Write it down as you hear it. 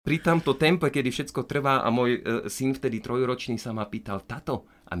pri tamto tempe, kedy všetko trvá a môj syn vtedy trojročný sa ma pýtal, tato,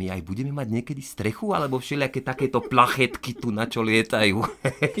 a my aj budeme mať niekedy strechu, alebo všelijaké takéto plachetky tu, na čo lietajú.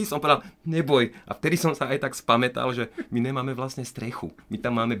 Som povedal, neboj. A vtedy som sa aj tak spamätal, že my nemáme vlastne strechu. My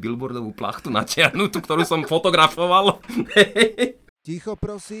tam máme billboardovú plachtu natiahnutú, ktorú som fotografoval. Ticho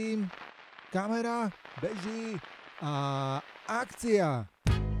prosím, kamera, beží a akcia!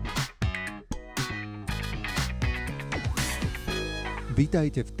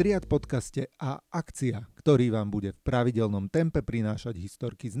 Vítajte v Triad podcaste a akcia, ktorý vám bude v pravidelnom tempe prinášať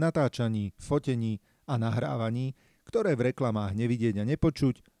historky z natáčaní, fotení a nahrávaní, ktoré v reklamách nevidieť a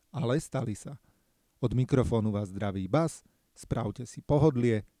nepočuť, ale stali sa. Od mikrofónu vás zdraví Bas, spravte si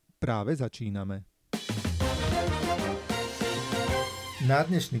pohodlie, práve začíname. Na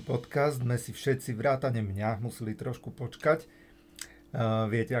dnešný podcast sme si všetci vrátane mňa museli trošku počkať.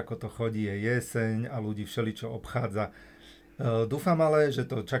 Viete, ako to chodí, je jeseň a ľudí všeličo obchádza. Dúfam ale, že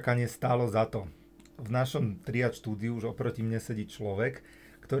to čakanie stálo za to. V našom Triad štúdiu už oproti mne sedí človek,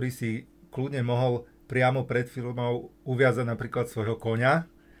 ktorý si kľudne mohol priamo pred filmou uviazať napríklad svojho koňa.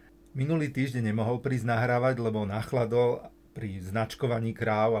 Minulý týždeň nemohol prísť nahrávať, lebo nachladol pri značkovaní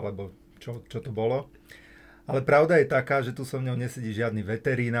kráv, alebo čo to bolo. Ale pravda je taká, že tu so mnou nesedí žiadny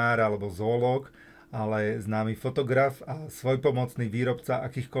veterinár alebo zoológ, ale známy fotograf a svojpomocný výrobca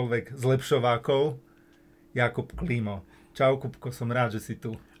akýchkoľvek zlepšovákov, Jakub Klimo. Čau, Kupko, som rád, že si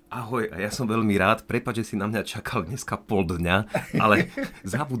tu. Ahoj, a ja som veľmi rád. Prepáč, že si na mňa čakal dneska pol dňa, ale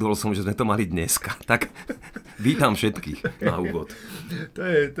zabudol som, že sme to mali dneska. Tak vítam všetkých na úvod. To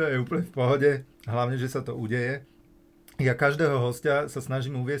je úplne v pohode, hlavne, že sa to udeje. Ja každého hostia sa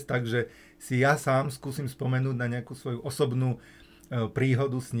snažím uviesť tak, že si ja sám skúsim spomenúť na nejakú svoju osobnú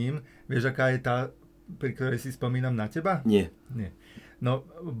príhodu s ním. Vieš, aká je tá, pri ktorej si spomínam na teba? Nie. No,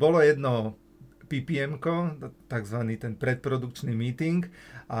 bolo jedno PPM-ko, takzvaný ten predprodukčný meeting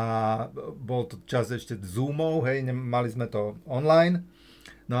a bol to čas ešte Zoomov, hej, mali sme to online,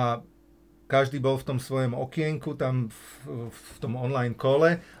 no a každý bol v tom svojom okienku, tam v tom online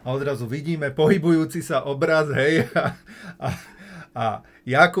kole a odrazu vidíme pohybujúci sa obraz, hej, a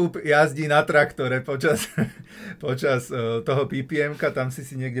Jakub jazdí na traktore počas toho PPM-ka, tam si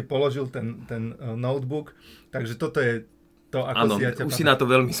niekde položil ten notebook, takže toto je to, ako áno, si ja už si na to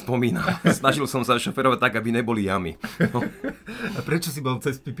veľmi spomínam. Snažil som sa šoferovať tak, aby neboli jamy. No. A prečo si bol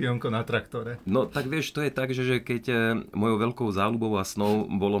cez PPM-ko na traktore? No tak vieš, to je tak, že keď mojou veľkou záľubou a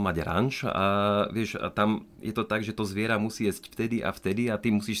snou bolo mať ranč a vieš, a tam je to tak, že to zviera musí jesť vtedy a ty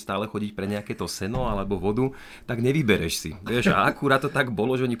musíš stále chodiť pre nejaké to seno alebo vodu, tak nevybereš si. Vieš, a akurát to tak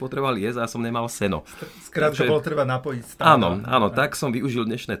bolo, že oni potrebovali jesť a som nemal seno. Skrátka bolo treba napojiť stále. Áno, tak som využil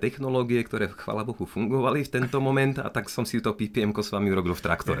dnešné technológie, ktoré chvála Bohu fungovali v tento moment a tak som si to PPM-ko s vami urobil v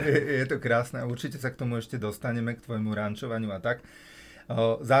traktore. Je to krásne a určite sa k tomu ešte dostaneme, k tvojmu rančovaniu a tak.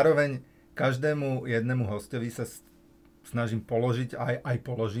 Zároveň každému jednému hostovi sa snažím položiť, aj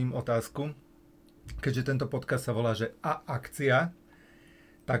položím otázku, keďže tento podcast sa volá, že a akcia,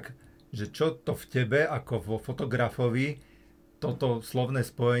 tak že čo to v tebe, ako vo fotografovi, toto slovné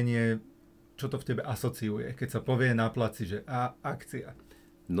spojenie, čo to v tebe asociuje, keď sa povie na placi, že a akcia.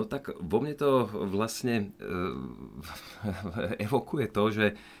 No tak vo mne to vlastne evokuje to, že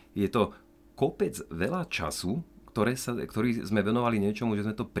je to kopec veľa času, ktorý sme venovali niečomu, že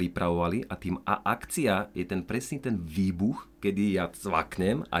sme to pripravovali a tým a akcia je presný ten výbuch, kedy ja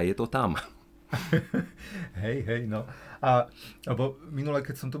cvaknem a je to tam. Hej, no. Lebo minule,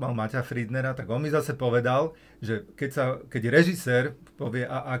 keď som tu mal Maťa Friednera, tak on mi zase povedal, že keď režisér povie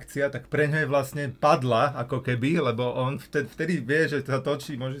a akcia, tak pre ňo je vlastne padla, ako keby, lebo on vtedy vie, že sa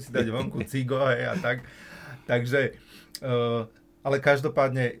točí, môže si dať vonku cigo, hej, a tak. Takže, ale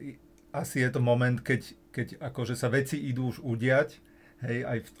každopádne asi je to moment, keď akože sa veci idú už udiať, hej,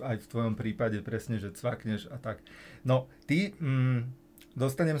 aj v tvojom prípade presne, že cvakneš a tak. No, ty...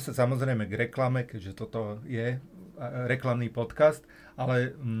 Dostaneme sa samozrejme k reklame, keďže toto je reklamný podcast,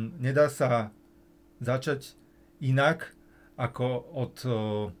 ale nedá sa začať inak ako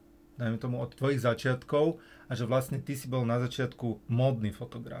od tvojich začiatkov a že vlastne ty si bol na začiatku módny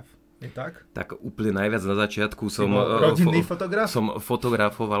fotograf. Je tak? Tak úplne najviac na začiatku som rodinný fotograf? Som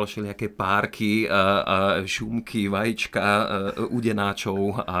fotografoval všelijaké párky a šumky, vajíčka,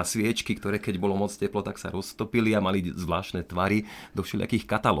 udenáčov a sviečky, ktoré keď bolo moc teplo, tak sa roztopili a mali zvláštne tvary do všelijakých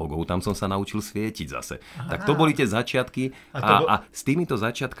katalógov. Tam som sa naučil svietiť zase. Aha. Tak to boli tie začiatky a s týmito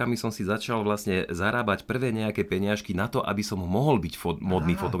začiatkami som si začal vlastne zarábať prvé nejaké peniažky na to, aby som mohol byť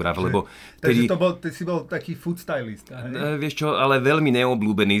modný fotograf. Lebo takže ty si bol taký food stylist. Vieš čo, ale veľmi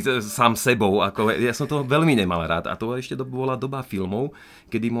neobľúbený. sám sebou. Ja som to veľmi nemal rád. A to ešte bola doba filmov,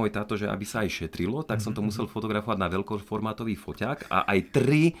 kedy môj táto, že aby sa aj šetrilo, tak som to musel fotografovať na veľkoformátový foťák a aj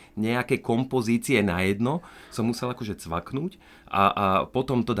 3 nejaké kompozície na jedno som musel akože cvaknúť a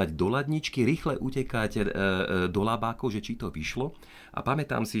potom to dať do ladničky, rýchle utekať do labákov, že či to vyšlo. A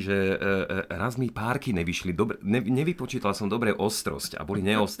pamätám si, že raz mi párky nevyšli, nevypočítal som dobre ostrosť a boli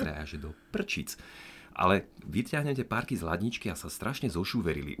neostré, a že do prčic. Ale vyťahnete párky z ladničky a sa strašne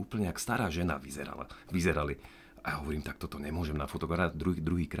zošuverili, úplne jak stará žena vyzerali. A ja hovorím, tak toto nemôžem nafotografovať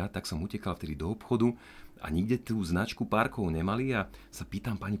druhýkrát, tak som utekal vtedy do obchodu a nikde tú značku párkov nemali a sa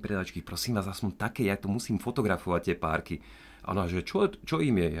pýtam pani predačky, prosím vás, aspoň také, ja to musím fotografovať tie párky. A ona, že čo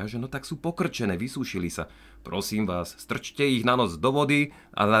im je? Ja, že no tak sú pokrčené, vysúšili sa. Prosím vás, strčte ich na noc do vody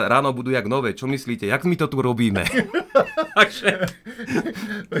a ráno budú jak nové. Čo myslíte, jak my to tu robíme?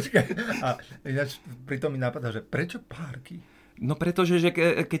 Počkaj, a ináč pritom mi napadá, že prečo párky? No pretože, že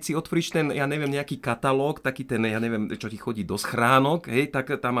keď si otvoríš ten, ja neviem, nejaký katalóg, taký ten, ja neviem, čo ti chodí do schránok, hej,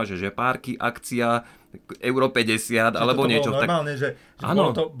 tak tam máš, že párky, akcia, euro 50, alebo niečo. To bolo normálne, že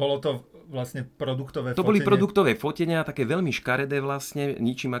bolo to vlastne produktové to fotenie. Boli produktové fotenia, také veľmi škaredé vlastne,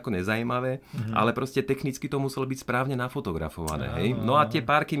 ničím ako nezajímavé, ale proste technicky to muselo byť správne nafotografované. Hej? No a tie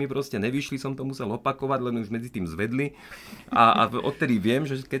párky mi proste nevyšli, som to musel opakovať, len už medzi tým zvedli. A odtedy viem,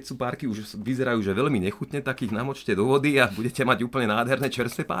 že keď sú párky už vyzerajú, že veľmi nechutne, tak ich namočte do vody a budete mať úplne nádherné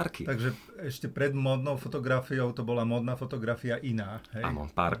čerstvé párky. Takže ešte pred modnou fotografiou to bola modná fotografia iná. Hej?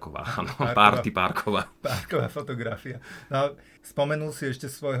 Áno, párková. Áno, párková. Párková fotografia. No, spomenul si ešte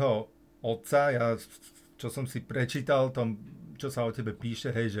svojho otca, čo som si prečítal, čo sa o tebe píše,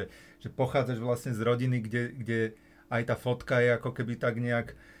 hej, že pochádzaš vlastne z rodiny, kde aj tá fotka je ako keby tak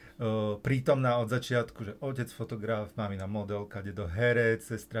nejak prítomná od začiatku, že otec fotograf, mamina modelka, dedo herec,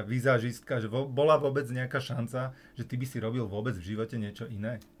 sestra vizážistka, že bola vôbec nejaká šanca, že ty by si robil vôbec v živote niečo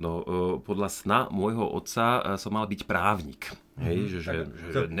iné? No, podľa sna môjho otca som mal byť právnik. Hej,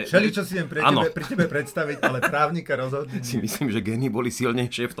 čo si viem pri tebe predstaviť, ale právnika rozhodne. Si myslím, že gény boli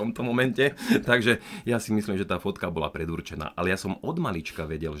silnejšie v tomto momente, takže ja si myslím, že tá fotka bola predurčená. Ale ja som od malička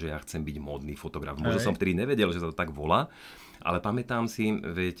vedel, že ja chcem byť módny fotograf. Možno som vtedy nevedel, že sa to tak volá, ale pamätám si,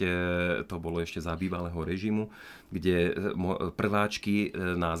 veď to bolo ešte za bývalého režimu, kde prváčky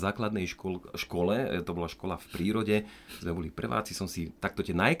na základnej škole, to bola škola v prírode, sme boli prváci, som si takto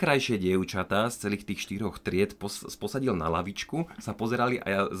tie najkrajšie dievčatá z celých tých 4 tried posadil na lavičku, sa pozerali a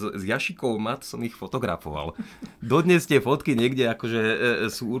ja s jašikou mat som ich fotografoval. Dodnes tie fotky niekde akože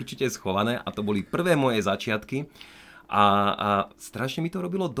sú určite schované a to boli prvé moje začiatky. A strašne mi to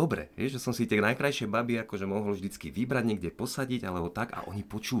robilo dobre, že som si tie najkrajšie baby akože mohol vždycky vybrať, niekde posadiť alebo tak a oni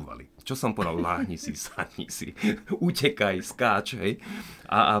počúvali. Čo som povedal, láhni si, sadni si, utekaj, skáč, hej.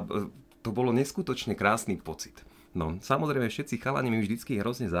 A to bolo neskutočne krásny pocit. No, samozrejme, všetci chalani mi vždycky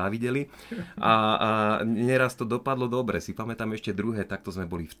hrozne závideli a neraz to dopadlo dobre. Si pamätám ešte druhé, takto sme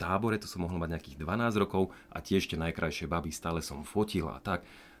boli v tábore, to som mohol mať nejakých 12 rokov a tiež tie najkrajšie baby stále som fotil a tak.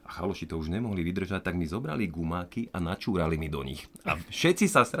 A chaloši to už nemohli vydržať, tak mi zobrali gumáky a načúrali mi do nich. A všetci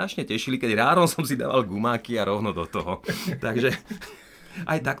sa strašne tešili, keď ráno som si dával gumáky a rovno do toho. Takže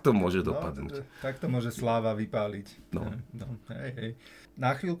aj takto môže dopadnúť. Takto môže sláva vypáliť. No. Hej.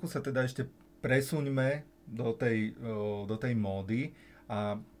 Na chvíľku sa teda ešte presuňme do tej módy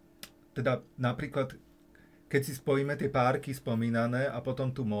a teda napríklad keď si spojíme tie párky spomínané a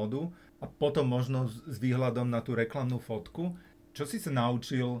potom tú módu a potom možno s výhľadom na tú reklamnú fotku, čo si sa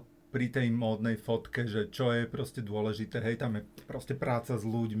naučil pri tej módnej fotke, že čo je proste dôležité, hej, tam je proste práca s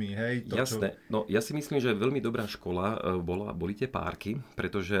ľuďmi, hej. Jasné, no ja si myslím, že veľmi dobrá škola boli tie párky,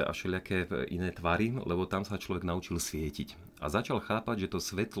 pretože a všelijaké iné tvary, lebo tam sa človek naučil svietiť. A začal chápať, že to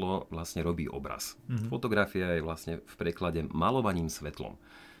svetlo vlastne robí obraz. Fotografia je vlastne v preklade malovaním svetlom.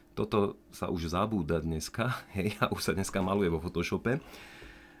 Toto sa už zabúda dneska, hej, a už sa dneska maluje vo Photoshope.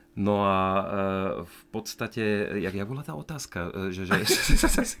 No a v podstate, jak bola tá otázka?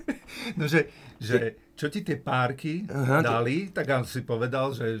 Že čo ti tie párky dali, tak on si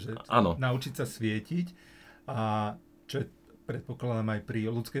povedal, že naučiť sa svietiť a čo predpokladám aj pri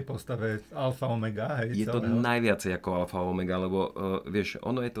ľudskej postave alfa omega. Hej, je to najviacej ako alfa omega, lebo vieš,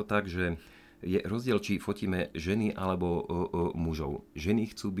 ono je to tak, že je rozdiel, či fotíme ženy alebo mužov.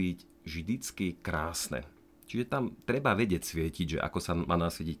 Ženy chcú byť vždycky krásne. Čiže tam treba vedieť svietiť, že ako sa má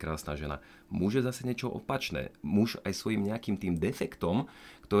nasvietiť krásna žena. Muž je zase niečo opačné. Muž aj svojim nejakým tým defektom,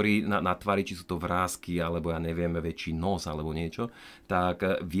 ktorý na tvári, či sú to vrásky, alebo ja neviem, väčší nos, alebo niečo, tak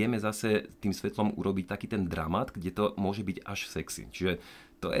vieme zase tým svetlom urobiť taký ten dramat, kde to môže byť až sexy. Čiže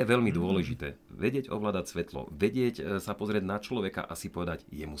To je veľmi dôležité. Vedieť ovládať svetlo, vedieť sa pozrieť na človeka a si povedať,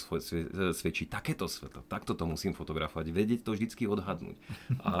 jemu svedčí takéto svetlo, takto to musím fotografovať, vedieť to vždycky odhadnúť.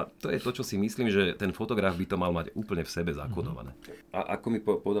 A to je to, čo si myslím, že ten fotograf by to mal mať úplne v sebe zakodované. A ako mi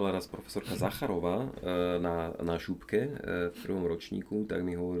povedala raz profesorka Zacharová na šúbke v prvom ročníku, tak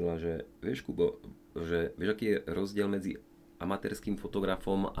mi hovorila, že vieš, Kubo, že vieš, aký je rozdiel medzi amatérským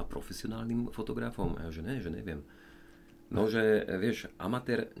fotografom a profesionálnym fotografom? A ja, že ne, že neviem. No, že vieš,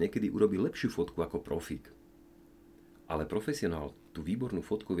 amatér niekedy urobí lepšiu fotku ako profík. Ale profesionál tú výbornú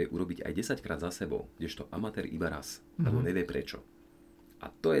fotku vie urobiť aj 10 krát za sebou, kdežto amatér iba raz, lebo nevie prečo. A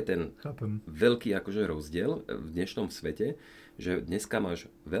to je ten veľký akože rozdiel v dnešnom svete, že dneska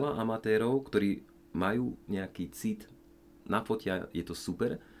máš veľa amatérov, ktorí majú nejaký cit, nafotia, je to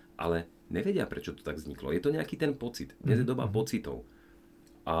super, ale nevedia, prečo to tak vzniklo. Je to nejaký ten pocit. Dnes je doba pocitov.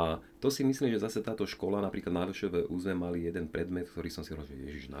 A to si myslím, že zase táto škola, napríklad na VŠVU sme mali jeden predmet, ktorý som si hovoril, že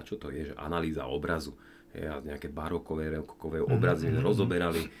ježiš, na čo to je, že analýza obrazu. A nejaké barokové, rokokové obrazy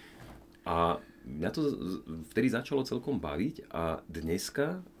rozoberali. A mňa to vtedy začalo celkom baviť a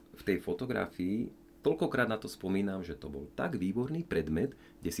dneska v tej fotografii toľkokrát na to spomínam, že to bol tak výborný predmet,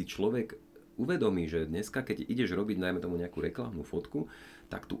 kde si človek uvedomí, že dneska, keď ideš robiť najmä tomu nejakú reklamnú fotku,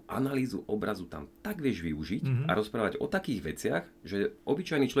 tak tú analýzu obrazu tam tak vieš využiť a rozprávať o takých veciach, že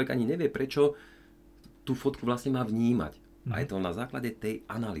obyčajný človek ani nevie, prečo tú fotku vlastne má vnímať. A je to na základe tej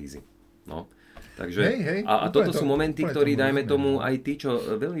analýzy. No. Takže, a toto sú momenty, ktorí, dajme tomu, aj tí, čo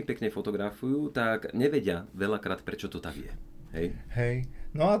veľmi pekne fotografujú, tak nevedia veľakrát, prečo to tak je. Hej.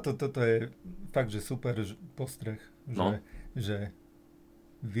 No a toto je fakt, že super postreh, že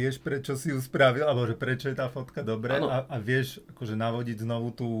vieš, prečo si ju spravil, alebo že prečo je tá fotka dobrá a vieš akože navodiť znovu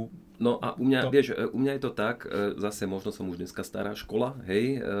tú... No a u mňa, vieš, u mňa je to tak, zase možno som už dneska stará škola,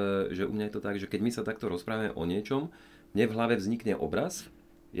 hej, že u mňa je to tak, že keď my sa takto rozprávame o niečom, mne v hlave vznikne obraz,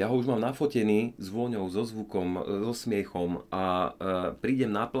 ja ho už mám nafotený s vôňou, so zvukom, so smiechom a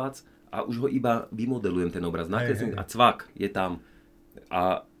prídem na plac a už ho iba vymodelujem ten obraz, nakreslím a cvak je tam.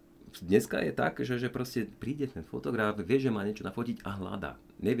 A dneska je tak, že proste príde ten fotograf, vie, že má niečo nafotiť a hľadá.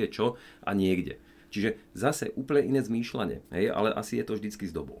 Nevie čo a niekde. Čiže zase úplne iné zmýšľanie, hej, ale asi je to vždycky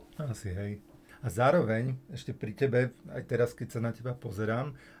s dobou. Asi, hej. A zároveň, ešte pri tebe, aj teraz, keď sa na teba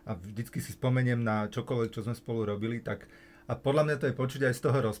pozerám a vždycky si spomeniem na čokoľvek, čo sme spolu robili, tak a podľa mňa to je počuť aj z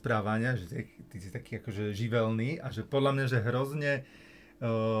toho rozprávania, že ty si taký akože živelný a že podľa mňa, že hrozne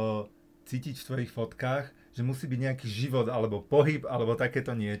cítiť v tvojich fotkách, že musí byť nejaký život alebo pohyb alebo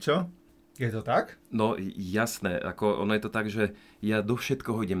takéto niečo. Je to tak? No jasné, ako ono je to tak, že ja do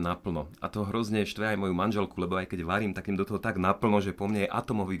všetkoho idem naplno. A to hrozne štve aj moju manželku, lebo aj keď varím, tak im do toho tak naplno, že po mne je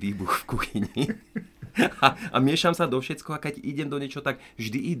atomový výbuch v kuchyni. A miešam sa do všetko a keď idem do niečo, tak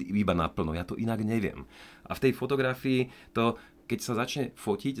vždy iba naplno. Ja to inak neviem. A v tej fotografii to, keď sa začne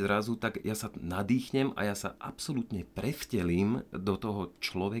fotiť zrazu, tak ja sa nadýchnem a ja sa absolútne prevtelím do toho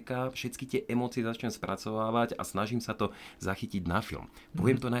človeka, všetky tie emócie začnem spracovávať a snažím sa to zachytiť na film.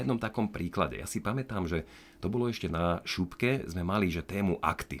 Poviem to na jednom takom príklade. Ja si pamätám, že to bolo ešte na šúbke, sme mali, že tému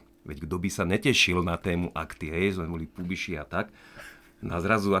akty. Veď kto by sa netešil na tému akty, hej, sme boli pubiši a tak. A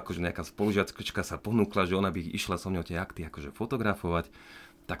zrazu akože nejaká spolužiačka sa ponúkla, že ona by išla so mňou tie akty akože fotografovať.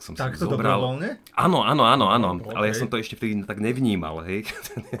 Tak som tak si zobral. Dobrovoľne? Áno. Okay. Ale ja som to ešte vtedy tak nevnímal, hej.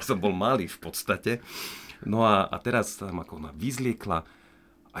 Ja som bol malý v podstate. No a teraz tam ako ona vyzliekla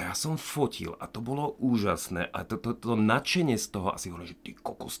a ja som fotil a to bolo úžasné. A to nadšenie z toho asi hovorím, že ty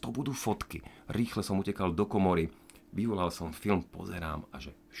kokos, to budú fotky. Rýchle som utekal do komory, vyvolal som film, pozerám a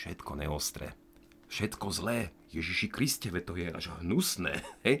že všetko neostré. Všetko zlé. Ježiši Kriste, to je až hnusné.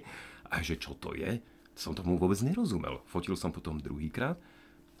 Hej? A že čo to je? Som tomu vôbec nerozumel. Fotil som potom druhýkrát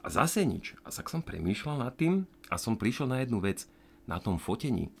a zase nič. A tak som premýšľal nad tým a som prišiel na jednu vec. Na tom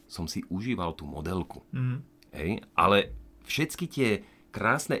fotení som si užíval tú modelku. Hej? Ale všetky tie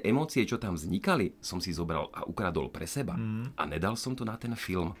krásne emócie, čo tam vznikali, som si zobral a ukradol pre seba. A nedal som to na ten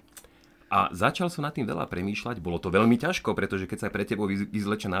film. A začal som nad tým veľa premýšľať. Bolo to veľmi ťažko, pretože keď sa pre tebou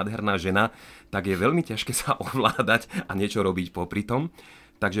vyzlečie nádherná žena, tak je veľmi ťažké sa ovládať a niečo robiť popri tom.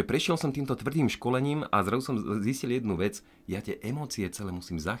 Takže prešiel som týmto tvrdým školením a zrazu som zistil jednu vec. Ja tie emócie celé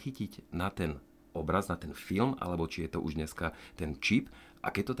musím zachytiť na ten obraz, na ten film, alebo či je to už dneska ten čip.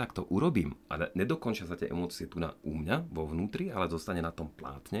 A keď to takto urobím a nedokončia sa tie emócie tu u mňa vo vnútri, ale zostane na tom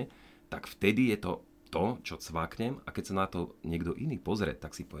plátne, tak vtedy je to, čo cvaknem a keď sa na to niekto iný pozrie,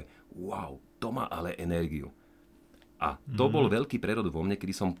 tak si povie, wow, to má ale energiu. A to bol veľký prerod vo mne,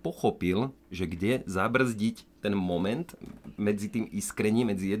 kedy som pochopil, že kde zabrzdiť ten moment medzi tým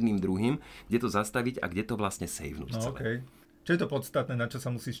iskrením, medzi jedným druhým, kde to zastaviť a kde to vlastne savenúť celé. Okay. Čo je to podstatné, na čo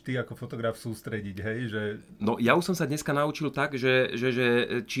sa musíš ty ako fotograf sústrediť, hej? Že... No ja už som sa dneska naučil tak, že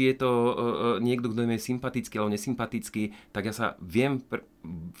či je to niekto, kto je sympatický alebo nesympatický, tak ja sa viem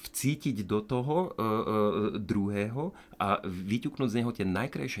vcítiť do toho druhého a vyťuknúť z neho tie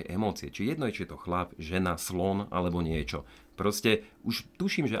najkrajšie emócie. Či jedno je, či je to chlap, žena, slon alebo niečo. Proste už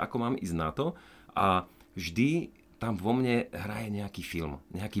tuším, že ako mám ísť na to a vždy tam vo mne hraje nejaký film,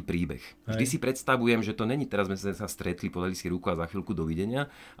 nejaký príbeh. Vždy si predstavujem, že to není, teraz sme sa stretli, podali si ruku a za chvíľku dovidenia,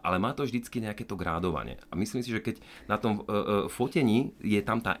 ale má to vždycky nejaké to grádovanie. A myslím si, že keď na tom fotení je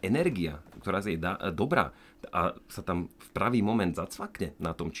tam tá energia, ktorá je dobrá a sa tam v pravý moment zacvakne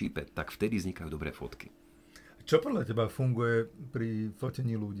na tom čípe, tak vtedy vznikajú dobré fotky. Čo podľa teba funguje pri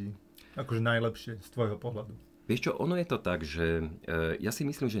fotení ľudí? Akože najlepšie z tvojho pohľadu? Vieš čo, ono je to tak, že ja si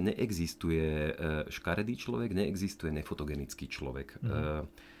myslím, že neexistuje škaredý človek, neexistuje nefotogenický človek.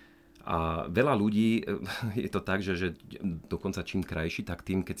 A veľa ľudí je to tak, že dokonca čím krajší, tak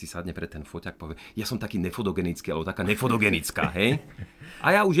tým, keď si sadne pre ten foťák, povie, ja som taký nefotogenický, alebo taká nefotogenická, hej?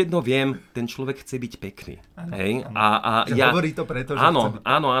 A ja už jedno viem, ten človek chce byť pekný. Hej? A ja, hovorí to preto, že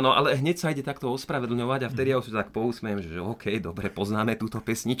áno, ale hneď sa ide takto ospravedlňovať a vtedy ja už tak pousmiem, že OK, dobre, poznáme túto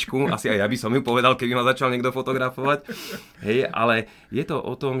pesničku, asi aj ja by som ju povedal, keby ma začal niekto fotografovať. Hej, ale je to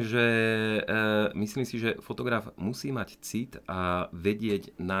o tom, že myslím si, že fotograf musí mať cit a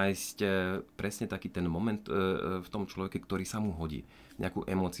vedieť nájsť presne taký ten moment v tom človeke, ktorý sa mu hodí. Nejakú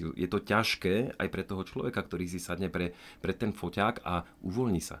emóciu. Je to ťažké aj pre toho človeka, ktorý si sadne pre ten foťák a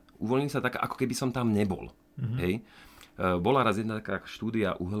uvoľní sa. Uvoľní sa tak, ako keby som tam nebol. Hej. Bola raz jedna taká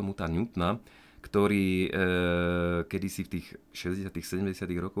štúdia u Helmuta Newtona, ktorý kedysi v tých 60 70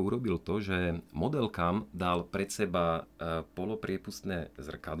 rokoch urobil to, že modelkám dal pred seba polopriepustné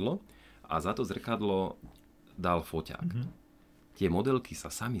zrkadlo a za to zrkadlo dal foťák. Tie modelky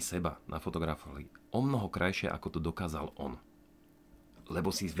sa sami seba nafotografovali o mnoho krajšie, ako to dokázal on. Lebo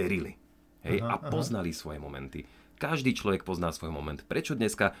si verili. Hej? A poznali svoje momenty. Každý človek pozná svoj moment. Prečo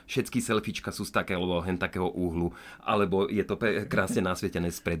dneska všetky selfiečka sú z takého uhlu, alebo je to krásne nasvietené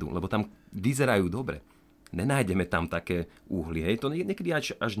spredu? Lebo tam vyzerajú dobre. Nenájdeme tam také uhly. Hej? To niekedy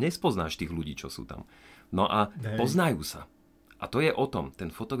až nespoznáš tých ľudí, čo sú tam. No a poznajú sa. A to je o tom. Ten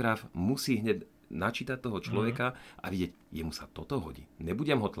fotograf musí hneď načítať toho človeka a vidieť, jemu sa toto hodí.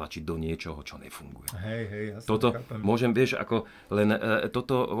 Nebudem ho tlačiť do niečoho, čo nefunguje. Hej, toto môžem, vieš, ako len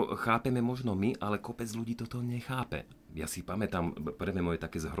toto chápeme možno my, ale kopec ľudí toto nechápe. Ja si pamätám, prvé moje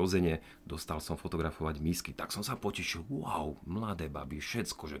také zhrozenie, dostal som fotografovať misky, tak som sa potešil, wow, mladé baby,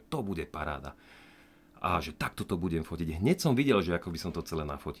 všetko, že to bude paráda. A že takto to budem fotiť. Hneď som videl, že ako by som to celé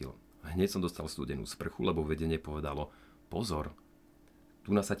nafotil. Hneď som dostal studenú sprchu, lebo vedenie povedalo, pozor,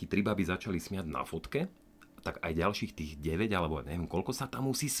 tu sa ti 3 baby začali smiať na fotke, tak aj ďalších tých 9, alebo neviem, koľko sa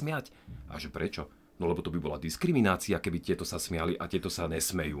tam musí smiať. A že prečo? No lebo to by bola diskriminácia, keby tieto sa smiali a tieto sa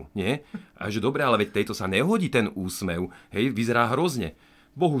nesmejú, nie? A že dobre, ale veď tejto sa nehodí ten úsmev, hej, vyzerá hrozne.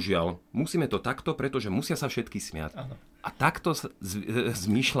 Bohužiaľ, musíme to takto, pretože musia sa všetky smiať. Ano. A takto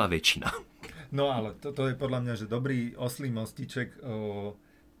zmýšľa väčšina. No ale toto je podľa mňa, že dobrý oslý mostiček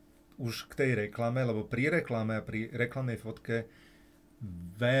už k tej reklame, lebo pri reklame a pri reklamnej fotke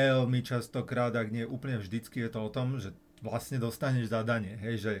veľmi častokrát, ak nie úplne vždycky, je to o tom, že vlastne dostaneš zadanie.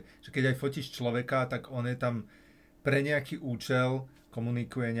 Hej, že keď aj fotíš človeka, tak on je tam pre nejaký účel,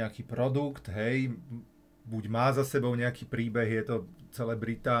 komunikuje nejaký produkt, hej, buď má za sebou nejaký príbeh, je to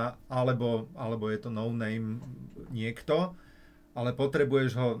celebrita, alebo je to no-name niekto, ale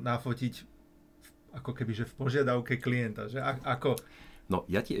potrebuješ ho nafotiť ako keby, že v požiadavke klienta. Že ako... No,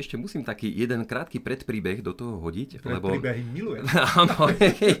 ja ti ešte musím taký jeden krátky predpríbeh do toho hodiť. Predpríbehy milujem. Áno,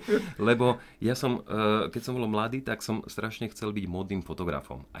 lebo ja som, keď som bol mladý, tak som strašne chcel byť módnym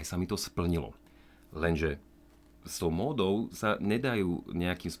fotografom. Aj sa mi to splnilo. Lenže s tou módou sa nedajú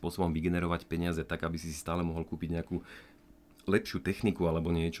nejakým spôsobom vygenerovať peniaze tak, aby si stále mohol kúpiť nejakú lepšiu techniku alebo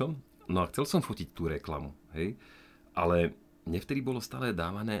niečo. No a chcel som fotiť tú reklamu, hej. Ale mne vtedy bolo stále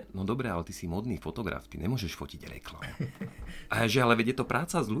dávané, no dobre, ale ty si modný fotograf, ty nemôžeš fotiť reklamu. A že, ale veď je to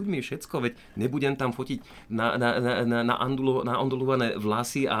práca s ľuďmi, všetko, veď nebudem tam fotiť na ondulované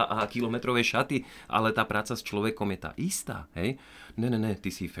vlasy a kilometrové šaty, ale tá práca s človekom je tá istá, hej? Ne, ty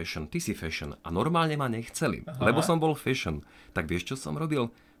si fashion. A normálne ma nechceli, lebo som bol fashion. Tak vieš, čo som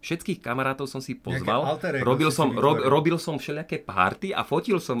robil? Všetkých kamarátov som si pozval, alter ego robil som všelijaké party a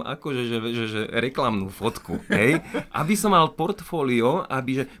fotil som akože že reklamnú fotku, hej? Aby som mal portfólio,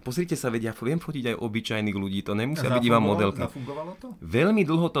 aby, že pozrite sa, vedia, viem fotiť aj obyčajných ľudí, to nemusia byť iba modelky. Zafungovalo to? Veľmi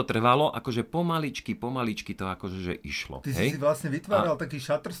dlho to trvalo, akože pomaličky to akože že išlo. Ty si vlastne vytváral taký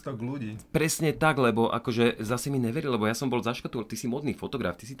shutterstock ľudí. Presne tak, lebo akože zase mi neveril, lebo ja som bol zaškatulovaný, ty si modný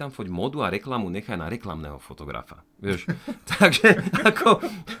fotograf, ty si tam foť modu a reklamu nechaj na reklamného fotografa. Vieš? Takže ako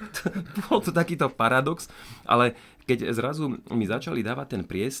bol to takýto paradox, ale keď zrazu mi začali dávať ten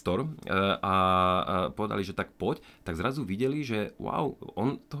priestor a povedali, že tak poď, tak zrazu videli, že wow,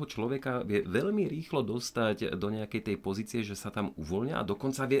 on toho človeka vie veľmi rýchlo dostať do nejakej tej pozície, že sa tam uvoľňa a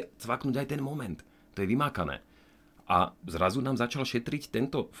dokonca vie cvaknúť aj ten moment. To je vymákané. A zrazu nám začal šetriť,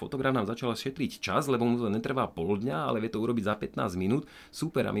 tento fotograf nám začal šetriť čas, lebo mu to netrvá pol dňa, ale vie to urobiť za 15 minút.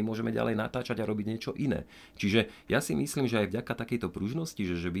 Super, a my môžeme ďalej natáčať a robiť niečo iné. Čiže ja si myslím, že aj vďaka takejto pružnosti,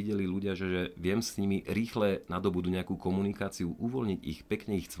 že videli ľudia, že viem s nimi rýchle nadobudnúť nejakú komunikáciu, uvoľniť ich,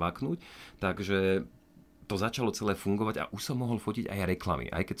 pekne ich cvaknúť, takže to začalo celé fungovať a už som mohol fotiť aj reklamy,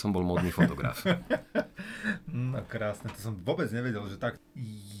 aj keď som bol módny fotograf. No krásne, to som vôbec nevedel, že tak.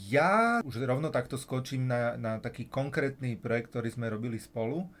 Ja už rovno takto skočím na taký konkrétny projekt, ktorý sme robili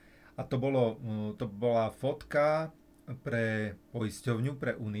spolu a to bola fotka pre poisťovňu,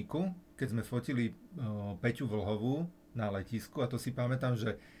 pre Uniku, keď sme fotili Peťu Vlhovú na letisku a to si pamätám,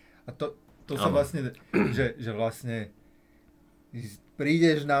 že a to sa vlastne, že vlastne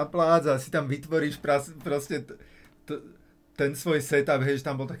prídeš na plác a si tam vytvoríš proste ten svoj setup, hej, že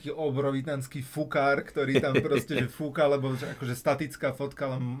tam bol taký obrovitanský fukár, ktorý tam proste že fúka, lebo akože statická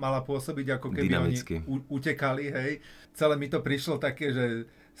fotka mala pôsobiť, ako keby dynamicky oni utekali, hej. Celé mi to prišlo také, že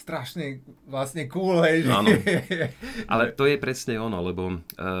strašne vlastne cool, hej. Že... Ale to je presne ono, lebo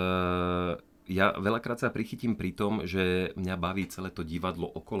ja veľakrát sa prichytím pri tom, že mňa baví celé to divadlo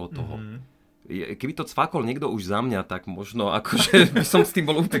okolo toho. Keby to cvakol niekto už za mňa, tak možno akože by som s tým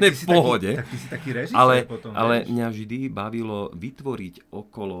bol úplne v pohode. Tak ty si taký režisér potom. Ale mňa vždy bavilo vytvoriť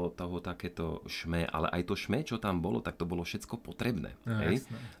okolo toho takéto šme, ale aj to šme, čo tam bolo, tak to bolo všetko potrebné. Hej?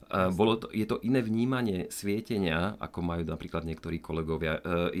 Je to iné vnímanie svietenia, ako majú napríklad niektorí kolegovia.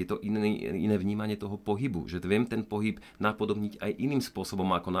 Je to iné vnímanie toho pohybu, že viem ten pohyb napodobniť aj iným spôsobom,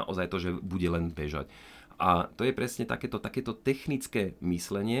 ako naozaj to, že bude len bežať. A to je presne takéto technické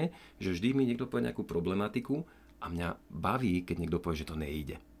myslenie, že vždy mi niekto povie nejakú problematiku a mňa baví, keď niekto povie, že to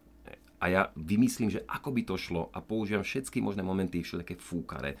nejde. A ja vymyslím, že ako by to šlo a používam všetky možné momenty, všelijaké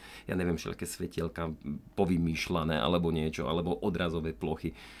fúkare, ja neviem, všelijaké svetielka povymýšľané alebo niečo, alebo odrazové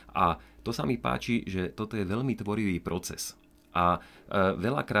plochy. A to sa mi páči, že toto je veľmi tvorivý proces. A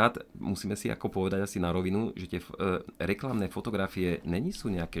veľakrát, musíme si ako povedať asi na rovinu, že tie reklamné fotografie není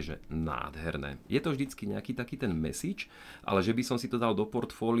sú nejaké, že nádherné. Je to vždycky nejaký taký ten message, ale že by som si to dal do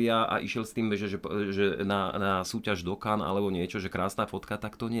portfólia a išiel s tým, že na súťaž do Cannes alebo niečo, že krásna fotka,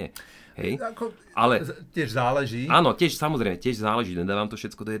 tak to nie. Hej? Ale tiež záleží. Áno, samozrejme, tiež záleží. Nedávam to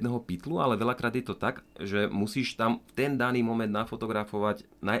všetko do jedného pytlu, ale veľakrát je to tak, že musíš tam ten daný moment nafotografovať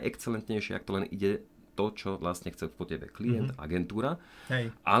najexcelentnejšie, ak to len ide, to, čo vlastne chce po tebe klient, agentúra.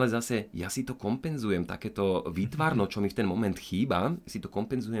 Hej. Ale zase ja si to kompenzujem, takéto výtvarno, čo mi v ten moment chýba, si to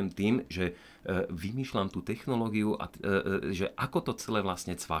kompenzujem tým, že vymýšľam tú technológiu a že ako to celé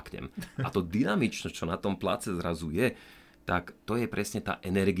vlastne cvaknem. A to dynamično, čo na tom place zrazu je, tak to je presne tá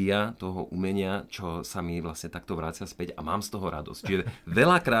energia toho umenia, čo sa mi vlastne takto vrácia späť a mám z toho radosť. Čiže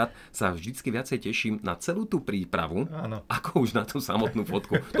veľakrát sa vždycky viacej teším na celú tú prípravu, ako už na tú samotnú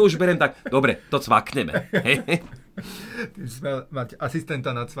fotku. To už beriem tak, dobre, to cvakneme. Ty sme mať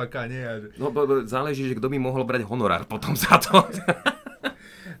asistenta na cvakanie. No, záleží, že kto by mohol brať honorár potom za to.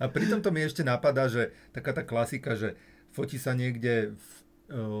 A pri tomto mi ešte napadá, že taká tá klasika, že fotí sa niekde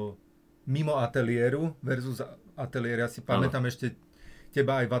mimo ateliéru versus ateliér. Ja si pamätám ešte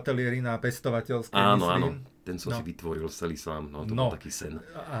teba aj v ateliéri na pestovateľskej, myslím. Áno, ten som si vytvoril celý sám, to bol taký sen.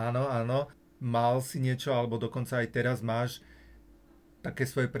 Áno. Mal si niečo, alebo dokonca aj teraz máš také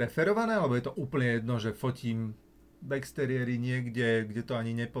svoje preferované, alebo je to úplne jedno, že fotím v exteriéri niekde, kde to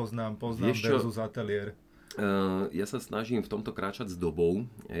ani nepoznám, versus ateliér? Ja sa snažím v tomto kráčať s dobou,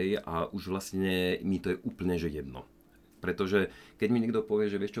 a už vlastne mi to je úplne že jedno. Pretože keď mi niekto povie,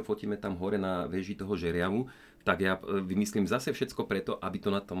 že vieš čo, fotíme tam hore na veži toho žeriavu, tak ja vymyslím zase všetko preto, aby to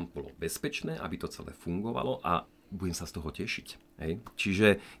na tom bolo bezpečné, aby to celé fungovalo a budem sa z toho tešiť. Hej? Čiže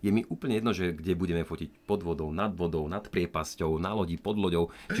je mi úplne jedno, že kde budeme fotiť pod vodou, nad priepasťou, na lodi, pod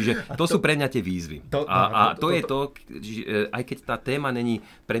loďou. Čiže to sú pre mňa tie výzvy. To je to, aj keď tá téma není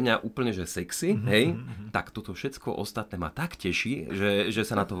pre mňa úplne že sexy, tak toto všetko ostatné ma tak teší, že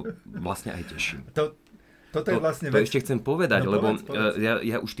sa na to vlastne aj teším. toto je vlastne to ešte chcem povedať, no, lebo povedz.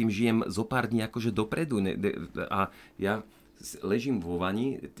 ja už tým žijem zo pár dní akože dopredu a ja ležím vo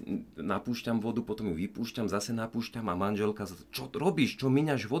vani, napúšťam vodu, potom ju vypúšťam, zase napúšťam a manželka, čo robíš, čo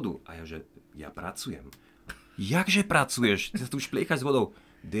míňaš vodu? A ja pracujem. Jakže pracuješ? Ty sa tu špliechať s vodou.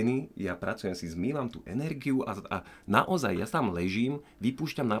 Denny, ja pracujem, si zmývam tú energiu a naozaj ja tam ležím,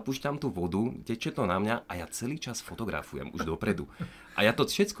 vypúšťam, napúšťam tú vodu, teče to na mňa a ja celý čas fotografujem už dopredu. A ja to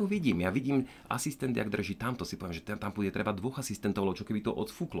všetko vidím. Ja vidím asistent, jak drží tamto, si poviem, že tam bude treba 2 asistentov, čo keby to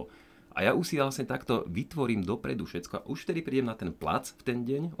odfúklo. A ja už si vlastne takto vytvorím dopredu všetko a už vtedy prídem na ten plac v ten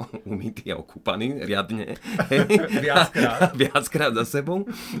deň, umytý a okúpaný riadne. Viackrát za sebou.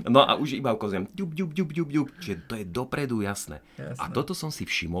 No a už iba ukazujem ďub. Čiže to je dopredu jasné. A toto som si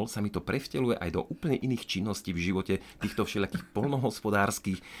všimol, sa mi to prevteľuje aj do úplne iných činností v živote týchto všelijakých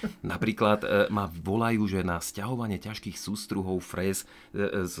poľnohospodárskych. Napríklad ma volajú, že na sťahovanie ťažkých sústruhov, fréz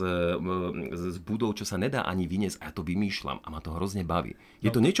z budov, čo sa nedá ani vyniesť, a ja to vymýšľam a ma to hrozne baví.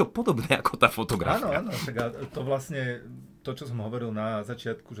 Je to niečo podobné ako tá fotografia. Áno, tak to vlastne, to čo som hovoril na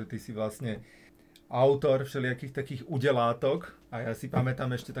začiatku, že ty si vlastne autor všelijakých takých udelátok a ja si pamätám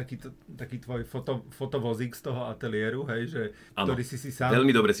ešte taký tvoj fotovozík z toho ateliéru, hej, že, ktorý si sám...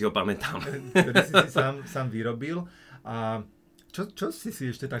 Veľmi dobre si ho pamätám. Ktorý si sám vyrobil a čo si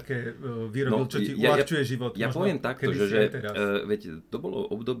ešte také vyrobil, čo ti uľahčuje život? Ja poviem takto, že veď to bolo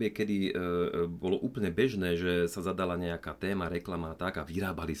obdobie, kedy bolo úplne bežné, že sa zadala nejaká téma, reklama a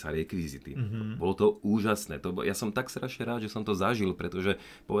vyrábali sa rekvizity. Mm-hmm. Bolo to úžasné. Ja som tak strašne rád, že som to zažil, pretože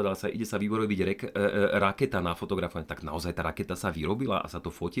povedal sa, ide sa vyrobiť raketa na fotografovanie. Tak naozaj tá raketa sa vyrobila a sa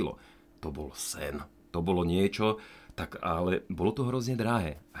to fotilo. To bol sen. To bolo niečo, tak ale bolo to hrozne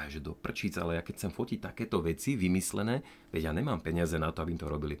drahé. A že do prčíc, ale ja keď chcem fotiť takéto veci vymyslené, veď ja nemám peniaze na to, aby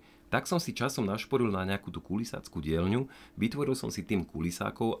to robili. Tak som si časom našporil na nejakú tú kulisáckú dielňu, vytvoril som si tým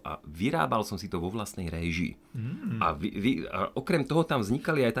kulisákov a vyrábal som si to vo vlastnej réžii. A okrem toho tam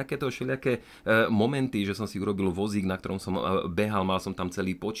vznikali aj takéto všelijaké momenty, že som si urobil vozík, na ktorom som behal, mal som tam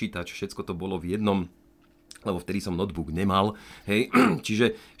celý počítač, všetko to bolo v jednom, lebo vtedy som notebook nemal, hej,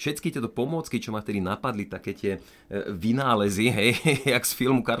 čiže všetky tieto pomôcky, čo ma vtedy napadli, také tie vynálezy, hej, jak z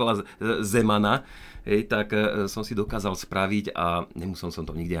filmu Karla Zemana, hej, tak som si dokázal spraviť a nemusel som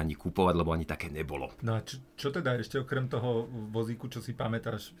to nikde ani kúpovať, lebo ani také nebolo. No a čo teda ešte okrem toho vozíku, čo si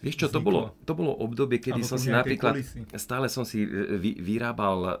pamätáš? Vieš čo, to bolo obdobie, kedy som si napríklad, stále som si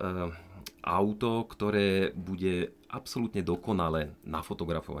vyrábal auto, ktoré bude absolútne dokonalé na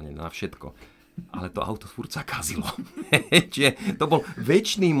fotografovanie, na všetko. Ale to auto furt sa kazilo. Čiže to bol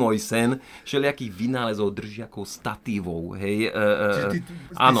večný môj sen všelijakých vynálezov, držiakov, statívov. Hej, čiže ty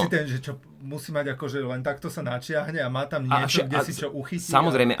si ten, že čo musí mať akože len takto sa načiahne a má tam niečo, kde si čo uchytí.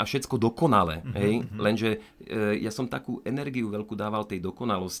 Samozrejme a všetko dokonale. Hej? Lenže ja som takú energiu veľkú dával tej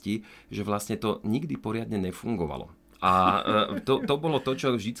dokonalosti, že vlastne to nikdy poriadne nefungovalo. A to bolo to,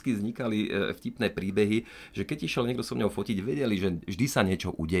 čo vždycky vznikali vtipné príbehy, že keď išiel niekto so mňou fotiť, vedeli, že vždy sa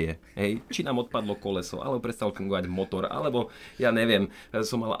niečo udeje. Hej? Či nám odpadlo koleso, alebo prestal fungovať motor, alebo ja neviem,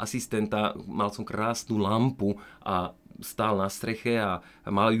 som mal asistenta, mal som krásnu lampu a stál na streche a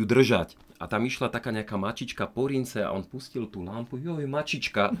mal ju držať. A tam išla taká nejaká mačička po rince a on pustil tú lampu. Joj,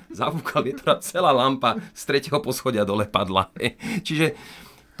 mačička, zavúkal vietor a celá lampa z 3. poschodia dole padla. Čiže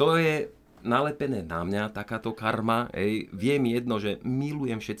to je nalepené na mňa, takáto karma. Viem jedno, že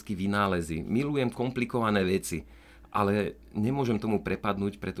milujem všetky vynálezy, milujem komplikované veci, ale nemôžem tomu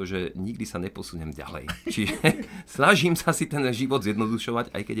prepadnúť, pretože nikdy sa neposuniem ďalej. Čiže snažím sa si ten život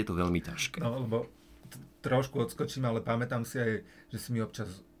zjednodušovať, aj keď je to veľmi ťažké. No, lebo trošku odskočím, ale pamätám si aj, že si mi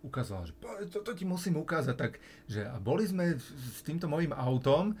občas ukazoval, že to ti musím ukázať, tak, že a boli sme s týmto mojím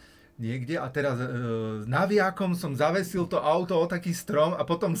autom niekde a teraz naviakom som zavesil to auto o taký strom a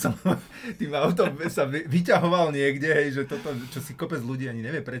potom som tým autom sa vyťahoval niekde, hej, že toto, čo si kopec ľudí ani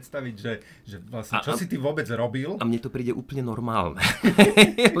nevie predstaviť, že vlastne, čo si ty vôbec robil. A mne to príde úplne normálne.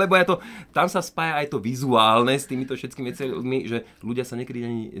 Lebo tam sa spája aj to vizuálne s týmito všetkými vecami, že ľudia sa niekedy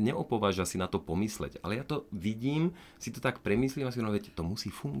ani neopovážia si na to pomysleť. Ale ja to vidím, si to tak premyslím a si hovorím, to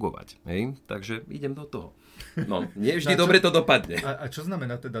musí fungovať. Hej? Takže idem do toho. No, nie vždy dobre to dopadne. A čo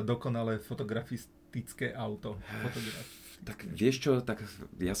znamená teda dokonalé fotografistické auto? Tak vieš čo, tak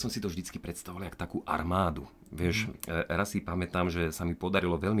ja som si to vždycky predstavoval jak takú armádu. Vieš, raz si pamätám, že sa mi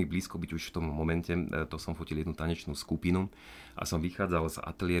podarilo veľmi blízko byť už v tom momente, to som fotil jednu tanečnú skupinu a som vychádzal z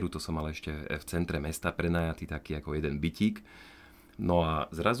ateliéru, to som mal ešte v centre mesta prenajatý taký ako jeden bytík. No a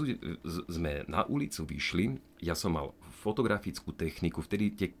zrazu sme na ulicu vyšli, ja som mal fotografickú techniku,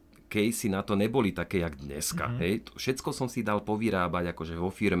 vtedy tie casey na to neboli také, jak dneska. Hej. Všetko som si dal povyrábať akože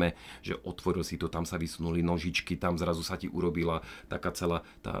vo firme, že otvoril si to, tam sa vysunuli nožičky, tam zrazu sa ti urobila taká celá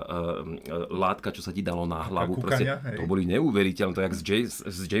tá látka, čo sa ti dalo na hlavu. Kúkania, to boli neuveriteľné, to jak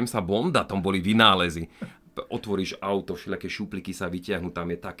z Jamesa Bonda, tam boli vynálezy. Otvoríš auto, všelijaké šupliky sa vyťahnú, tam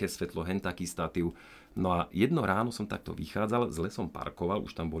je také svetlo, hen taký statív. No a jedno ráno som takto vychádzal, zle som parkoval,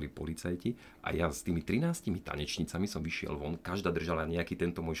 už tam boli policajti a ja s tými 13 tanečnicami som vyšiel von, každá držala nejaký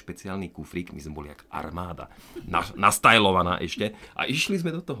tento môj špeciálny kufrík, my sme boli jak armáda, nastajlovaná ešte a išli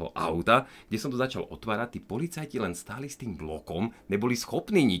sme do toho auta, kde som to začal otvárať, tí policajti len stáli s tým blokom, neboli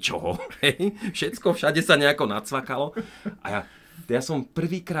schopní ničoho, všetko všade sa nejako nacvakalo a ja som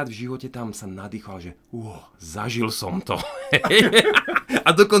prvýkrát v živote tam sa nadýchal, že zažil som to.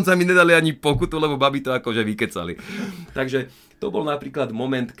 A dokonca mi nedali ani pokutu, lebo babi to akože vykecali. Takže to bol napríklad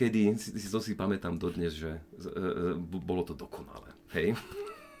moment, kedy si pamätám dodnes, že bolo to dokonalé. Hej?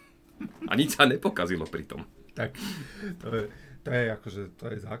 A nič sa nepokazilo pri tom. Tak, to je akože, to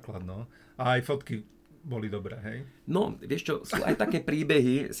je základ, no. A aj fotky boli dobré, hej? No, vieš čo, sú aj také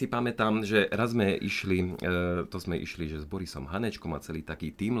príbehy, si pamätám, že raz sme išli, že s Borisom Hanečkom a celý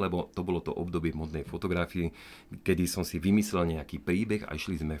taký tím, lebo to bolo to obdobie modnej fotografii, kedy som si vymyslel nejaký príbeh a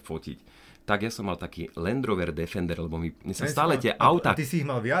išli sme fotiť. Tak ja som mal taký Land Rover Defender, lebo mne sa stále tie auta... A ty si ich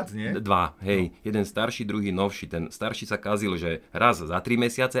mal viac, nie? Dva, hej. No. Jeden starší, druhý novší. Ten starší sa kazil, že raz za 3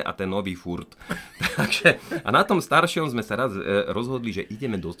 mesiace a ten nový furt. Takže, a na tom staršom sme sa raz rozhodli, že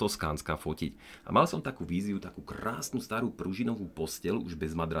ideme do Toskánska fotiť. A mal som takú víziu, takú krásnu starú pružinovú posteľ, už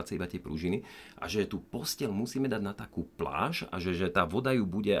bez madrace, iba tie pružiny. A že tú posteľ musíme dať na takú pláž a že tá voda ju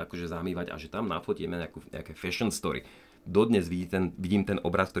bude akože zamývať a že tam nafotíme nejaké fashion story. Dodnes vidím ten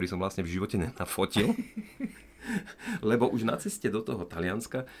obraz, ktorý som vlastne v živote nenafotil. Lebo už na ceste do toho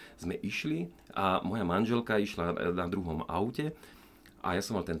Talianska sme išli a moja manželka išla na druhom aute a ja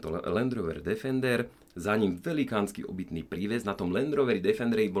som mal tento Land Rover Defender, za ním velikánsky obytný príves. Na tom Land Rover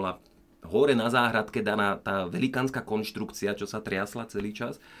Defenderi bola hore na záhradke daná tá velikánska konštrukcia, čo sa triasla celý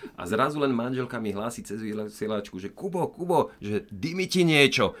čas a zrazu len manželka mi hlási cez vysielačku, že Kubo, že dymi ti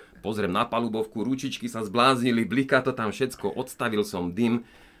niečo. Pozriem na palubovku, ručičky sa zbláznili, bliká to tam všetko, odstavil som dym,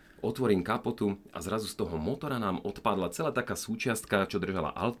 otvorím kapotu a zrazu z toho motora nám odpadla celá taká súčiastka, čo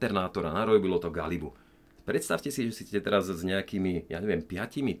držala alternátor a narobilo to galibu. Predstavte si, že ste teraz s nejakými, 5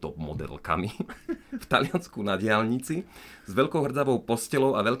 top modelkami v Taliansku na diaľnici s veľkou hrdzavou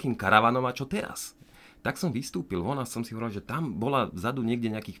postelou a veľkým karavanom a čo teraz? Tak som vystúpil von a som si hovoril, že tam bola vzadu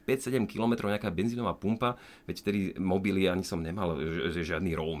niekde nejakých 5-7 kilometrov nejaká benzínová pumpa, veď vtedy mobily ani som nemal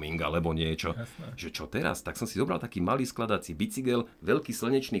žiadny roaming alebo niečo. Jasné. Že čo teraz? Tak som si zobral taký malý skladací bicykel, veľký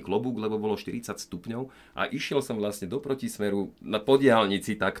slnečný klobúk, lebo bolo 40 stupňov a išiel som vlastne do protismeru na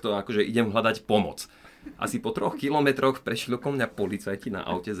podiaľnici takto, akože idem hľadať pomoc. Asi po 3 kilometroch prešli okolo mňa policajti na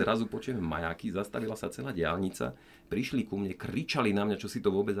aute, zrazu počujem majáky, zastavila sa celá diaľnica, prišli ku mne, kričali na mňa, čo si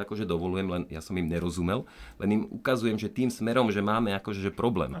to vôbec akože dovolujem, len ja som im nerozumel, len im ukazujem, že tým smerom, že máme akože že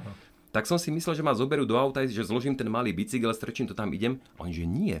problém. Aha. Tak som si myslel, že ma zoberú do auta, že zložím ten malý bicykel, strčím to tam, idem. A oni, že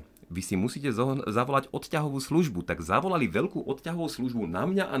nie, vy si musíte zavolať odťahovú službu. Tak zavolali veľkú odťahovú službu na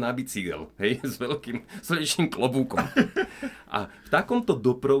mňa a na bicykel, hej, s veľkým slnečným klobúkom. A v takomto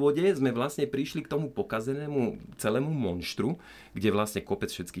doprovode sme vlastne prišli k tomu pokazenému celému monštru, kde vlastne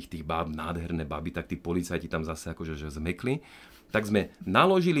kopec všetkých tých báb, nádherné baby, tak tí policajti tam zase akože že zmekli. Tak sme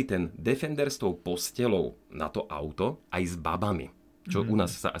naložili ten Defender s tou postelou na to auto aj s babami. Čo u nás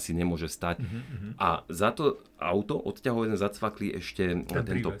sa asi nemôže stať. A za to auto odťahové zacvakli ešte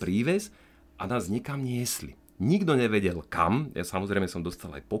tento príves a nás nikam niesli. Nikto nevedel kam, ja samozrejme som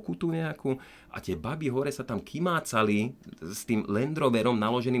dostal aj pokutu nejakú a tie baby hore sa tam kymácali s tým Land Roverom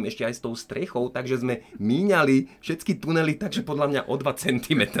naloženým ešte aj s tou strechou, takže sme míňali všetky tunely, takže podľa mňa o 2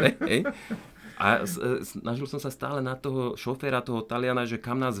 cm. A snažil som sa stále na toho šoféra, toho Taliana, že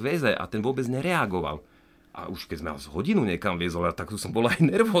kam nás veze a ten vôbec nereagoval. A už keď sme z hodinu niekam viezol, tak som bol aj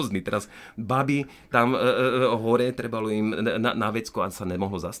nervózny. Teraz baby tam hore, trebalo im na vecko a sa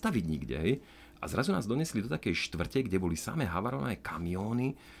nemohlo zastaviť nikde. Hej? A zrazu nás donesli do takej štvrte, kde boli samé havarované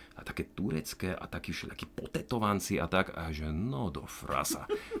kamióny a také turecké a takí všelijakí potetovanci a tak. A že no do frasa.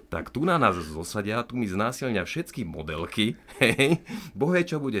 Tak tu na nás zosadia, tu mi znásilnia všetky modelky. Hej? Bohe,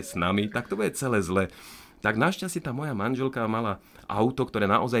 čo bude s nami, tak to bude celé zle. Tak našťastie tá moja manželka mala auto, ktoré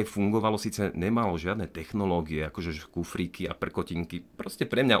naozaj fungovalo, síce nemalo žiadne technológie, akože kufríky a prkotinky, proste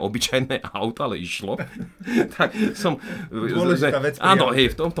pre mňa obyčajné auto, ale išlo. Tak som... Dôležitá vec. Áno,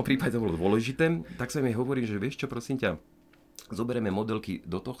 hej, v tomto prípade to bolo dôležité. Tak sa mi hovorí, že vieš čo, prosím ťa, zoberieme modelky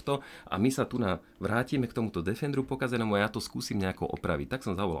do tohto a my sa tu vrátime k tomuto Defenderu pokazenému a ja to skúsim nejako opraviť. Tak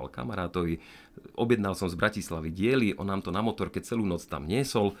som zavolal kamarátovi, objednal som z Bratislavy diely, on nám to na motorke celú noc tam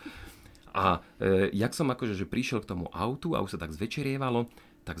niesol a jak som akože že prišiel k tomu autu a už sa tak zvečerievalo,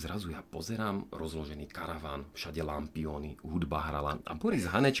 tak zrazu ja pozerám rozložený karaván, všade lampióny, hudba hrala a Boris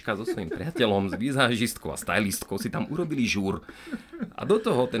Hanečka so svojím priateľom, s výzážistkou a stylistkou si tam urobili žúr. A do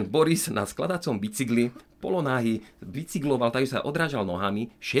toho ten Boris na skladacom bicykli, polonáhy, bicykloval, takže sa odrážal nohami,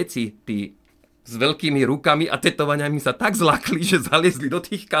 všetci tí s veľkými rukami a tetovaniami sa tak zlakli, že zaliezli do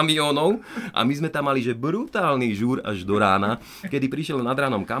tých kamiónov a my sme tam mali že brutálny žúr až do rána, kedy prišiel nad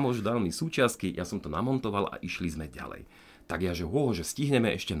ránom kamoš, dal mi súčiastky, ja som to namontoval a išli sme ďalej. Tak ja, že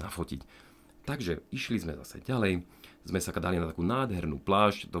stihneme ešte nafotiť. Takže išli sme zase ďalej, sme sa dali na takú nádhernú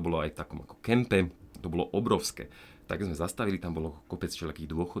plášť, to bolo aj v takom ako kempe, to bolo obrovské. Tak sme zastavili, tam bolo kopec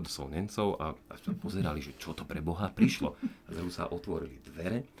všelijakých dôchodcov Nemcov a sme pozerali, že čo to pre Boha prišlo. A zrazu sa otvorili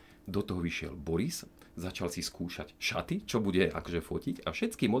dvere, do toho vyšiel Boris, začal si skúšať šaty, čo bude akože fotiť a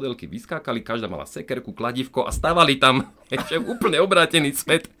všetky modelky vyskákali, každá mala sekerku, kladivko a stávali tam ešte úplne obrátený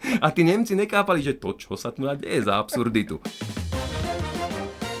svet a tí Nemci nekápali, že to, čo sa tu deje za absurditu.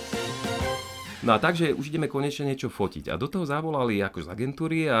 No a takže už ideme konečne niečo fotiť. A do toho zavolali ako z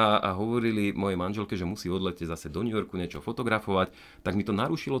agentúry a hovorili mojej manželke, že musí odletieť zase do New Yorku niečo fotografovať. Tak mi to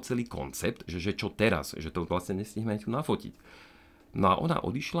narušilo celý koncept, že čo teraz, že to vlastne nestihneme tu nafotiť. No a ona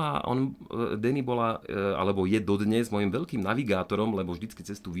odišla a Denny bola, alebo je dodnes môjim veľkým navigátorom, lebo vždycky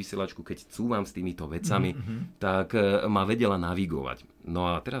cez tú vysielačku, keď cúvam s týmito vecami, tak ma vedela navigovať. No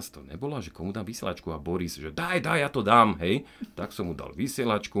a teraz to nebolo, že komu dám vysielačku a Boris, že daj, ja to dám, hej. Tak som mu dal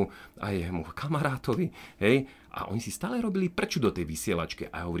vysielačku a jemu kamarátovi, hej. A oni si stále robili prču do tej vysielačke.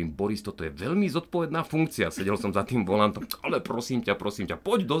 A ja hovorím, Boris, toto je veľmi zodpovedná funkcia. Sedel som za tým volantom, ale prosím ťa,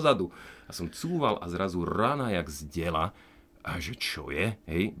 poď dozadu. A som cúval a zrazu rána jak z diela. A že čo je?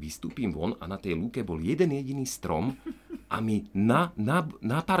 Hej, vystúpim von a na tej lúke bol jeden jediný strom a mi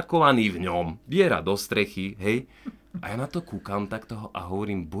naparkovaný v ňom viera do strechy, hej. A ja na to kúkam takto a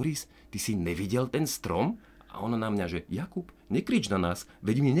hovorím, Boris, ty si nevidel ten strom? A ona na mňa, že Jakub, nekrič na nás,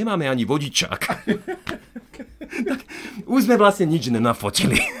 veď my nemáme ani vodičák. Tak už sme vlastne nič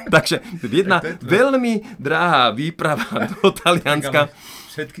nenafotili. Takže jedna veľmi drahá výprava do Talianska.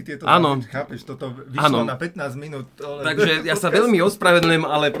 Všetky tieto veci, chápeš, toto vyšlo na 15 minút. Takže ja sa veľmi ospravedlňujem,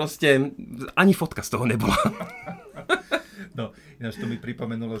 ale proste ani fotka z toho nebola. No, ináč to mi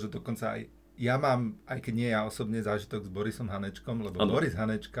pripomenulo, že dokonca aj ja mám, aj keď nie ja osobne, zážitok s Borisom Hanečkom, lebo Boris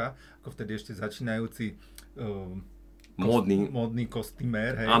Hanečka, ako vtedy ešte začínajúci módny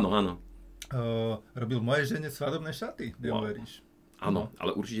kostýmér, hej, áno. Robil mojej žene svadobné šaty, neuveríš. Áno,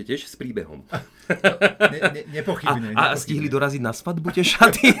 ale určite tiež s príbehom. Nepochybne. A stihli doraziť na svadbu tie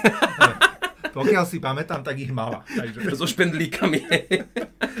šaty? Pokiaľ si pamätám, tak ich mala. Takže... So špendlíkami.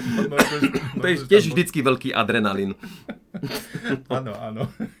 To je tiež vždycky veľký adrenalín. Áno.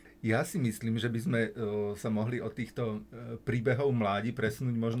 Ja si myslím, že by sme sa mohli od týchto príbehov mládi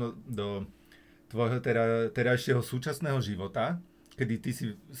presunúť možno do tvojho terajšieho súčasného života, kedy ty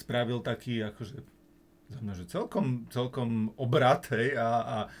si spravil taký akože že celkom obrat, hej,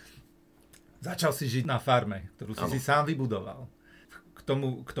 a začal si žiť na farme, ktorú si sám vybudoval.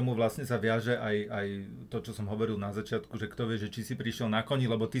 K tomu vlastne sa viaže aj to, čo som hovoril na začiatku, že kto vie, že či si prišiel na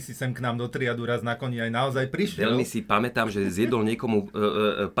koni, lebo ty si sem k nám do triadu raz na koni aj naozaj prišiel. Veľmi si pamätám, že zjedol niekomu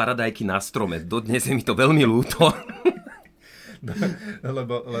paradajky na strome. Dodnes je mi to veľmi ľúto.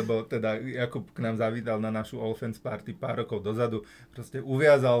 lebo teda Jakub k nám zavídal na našu All Fans Party pár rokov dozadu, proste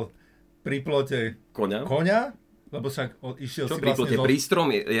uviazal pri plote koňa, lebo však išiel čo si vlastne... Čo pri plote, pri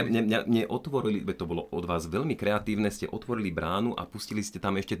strome, mne otvorili, to bolo od vás veľmi kreatívne, ste otvorili bránu a pustili ste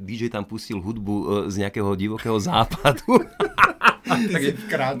tam ešte, DJ tam pustil hudbu z nejakého divokého západu. A ty si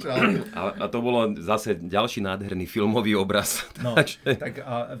vkráčal. A to bolo zase ďalší nádherný filmový obraz. No, tak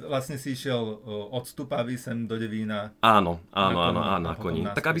a vlastne si išiel od Stupavy sem do Devína. Áno, na koni.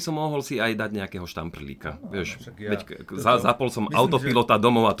 Tak aby som mohol si aj dať nejakého štamprlíka. Vieš, zapol som autopilota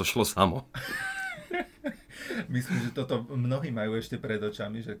domov a to šlo samo. Myslím, že toto mnohí majú ešte pred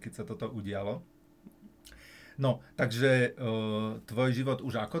očami, že keď sa toto udialo. No, takže tvoj život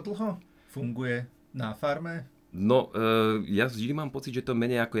už ako dlho funguje na farme? No, ja vždy mám pocit, že to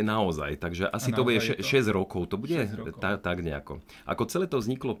menej ako je naozaj, takže asi to bude 6 rokov, to bude tak nejako. Ako celé to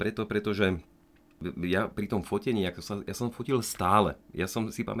vzniklo pretože Ja pri tom fotení, ja som fotil stále. Ja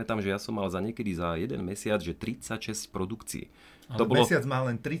si pamätám, že ja som mal niekedy za jeden mesiac, že 36 produkcií. Ale mesiac má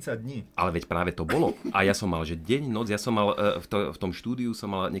len 30 dní. Ale veď práve to bolo. A ja som mal, že deň, noc, ja som mal v tom štúdiu som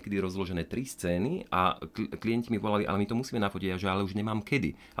mal niekedy rozložené 3 scény a klienti mi volali, ale my to musíme nafotiť, že ale už nemám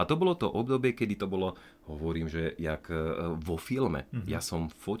kedy. A to bolo to obdobie, kedy to bolo, hovorím, že jak vo filme. Ja som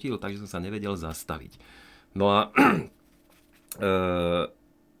fotil, takže som sa nevedel zastaviť. No a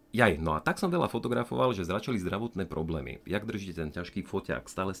no a tak som veľa fotografoval, že začali zdravotné problémy. Jak držíte ten ťažký foťák,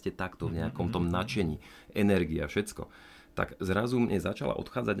 stále ste takto v nejakom tom nadšení, energia, všetko. Tak zrazu mne začala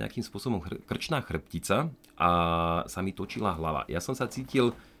odchádzať nejakým spôsobom krčná chrbtica a sa mi točila hlava. Ja som sa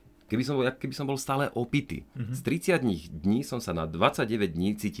cítil, keby som bol stále opitý. Z 30 dní som sa na 29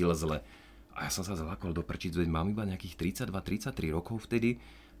 dní cítil zle. A ja som sa zlákol do prčíc, veď mám iba nejakých 32-33 rokov vtedy,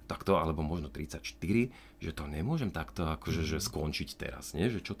 takto, alebo možno 34, že to nemôžem takto akože že skončiť teraz, nie?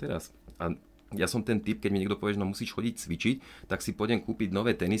 Že čo teraz? A ja som ten typ, keď mi niekto povie, že no musíš chodiť cvičiť, tak si pôjdem kúpiť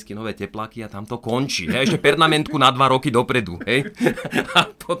nové tenisky, nové tepláky a tam to končí. Hej? Ešte pernamentku na 2 roky dopredu. Hej? A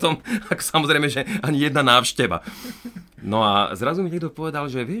potom, samozrejme, že ani jedna návšteva. No a zrazu mi niekto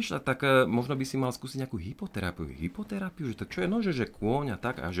povedal, že vieš, tak možno by si mal skúsiť nejakú hypoterapiu. Hypoterapiu? Že tak čo je, no, že kôň a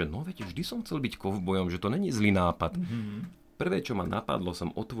tak. A že no, viete, vždy som chcel byť kovbojom, že to není zlý nápad. Prvé, čo ma napadlo,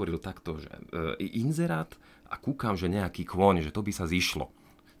 som otvoril takto, že inzerát a kúkam, že nejaký kôň, že to by sa zišlo.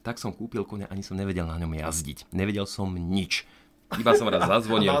 Tak som kúpil koňa, ani som nevedel na ňom jazdiť. Nevedel som nič. Iba som raz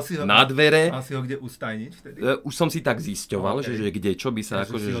zazvonil na dvere. Mal si ho kde ustajniť vtedy? Už som si tak zisťoval, že kde, čo by sa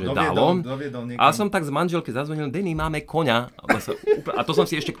akože dalo. A som tak z manželky zazvonil, Denny, máme koňa. A to som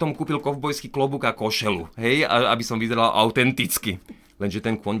si ešte k tomu kúpil kovbojský klobúk a košelu. Hej, aby som vyzeral autenticky. Lenže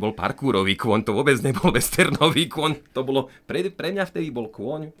ten kôň bol parkúrový kôň, to vôbec nebol westernový kôň. To bolo, pre mňa vtedy bol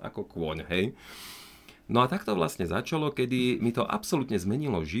kôň ako kôň, hej. No a tak to vlastne začalo, kedy mi to absolútne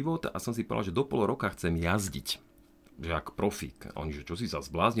zmenilo život a som si povedal, že do pol roka chcem jazdiť. Že ako profík. A oni, že čo si sa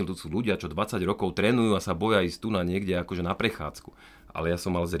zbláznil, tu sú ľudia, čo 20 rokov trénujú a sa boja ísť tu na niekde akože na prechádzku. Ale ja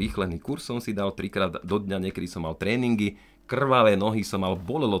som mal zrýchlený kurz, som si dal 3-krát do dňa, niekedy som mal tréningy, krvavé nohy som mal,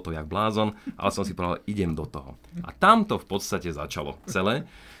 bolelo to jak blázon, ale som si povedal, idem do toho. A tam to v podstate začalo celé.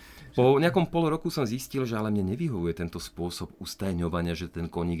 Po nejakom pol roku som zistil, že ale mne nevyhovuje tento spôsob ustajňovania, že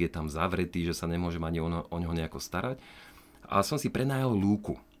ten koník je tam zavretý, že sa nemôžem ani o neho nejako starať. A som si prenajal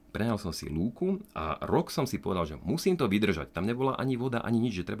lúku. Prenajal som si lúku a rok som si povedal, že musím to vydržať. Tam nebola ani voda, ani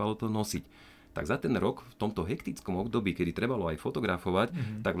nič, že trebalo to nosiť. Tak za ten rok, v tomto hektickom období, kedy trebalo aj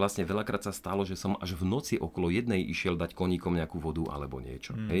fotografovať, tak vlastne veľakrát sa stalo, že som až v noci okolo 1 išiel dať koníkom nejakú vodu alebo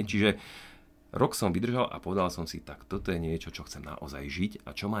niečo. Hej? Čiže rok som vydržal a povedal som si, tak toto je niečo, čo chcem naozaj žiť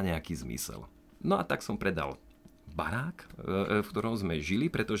a čo má nejaký zmysel. No a tak som predal barák, v ktorom sme žili,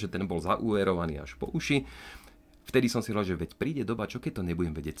 pretože ten bol zaúverovaný až po uši. Vtedy som si hovoril, že veď príde doba, čo keď to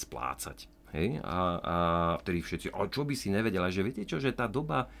nebudem vedieť splácať. Hej? A vtedy všetci, a čo by si nevedela, že viete čo, že tá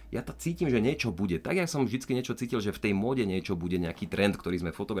doba, ja to cítim, že niečo bude. Tak ja som vždycky niečo cítil, že v tej móde niečo bude, nejaký trend, ktorý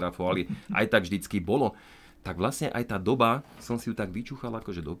sme fotografovali, aj tak vždycky bolo. Tak vlastne aj tá doba, som si ju tak vyčúchal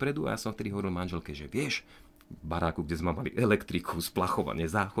akože dopredu a ja som vtedy hovoril manželke, že vieš, v baráku, kde sme mali elektriku, splachovanie,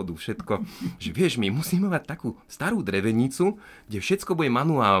 záchodu, všetko, že vieš, my musíme mať takú starú drevenicu, kde všetko bude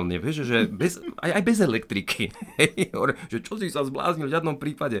manuálne, vieš, že aj bez elektriky. Že čo si sa zbláznil v žiadnom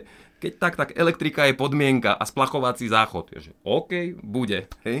prípade. Keď tak elektrika je podmienka a splachovací záchod. Že OK, bude.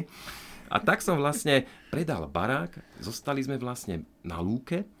 Hej. A tak som vlastne predal barák, zostali sme vlastne na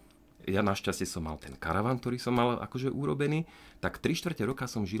lúke. Ja našťastie som mal ten karavan, ktorý som mal akože urobený, tak 3/4 roka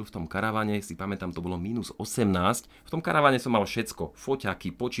som žil v tom karavane, si pamätám, to bolo -18. V tom karavane som mal všetko, foťaky,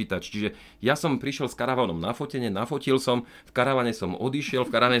 počítač, čiže ja som prišiel s karavanom na fotenie, nafotil som, v karavane som odišiel,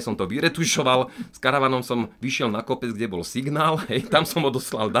 v karavane som to vyretušoval, s karavanom som vyšiel na kopec, kde bol signál, hej, tam som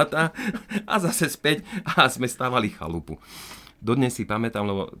odoslal data a zase späť a sme stávali chalupu. Dodnes si pamätám,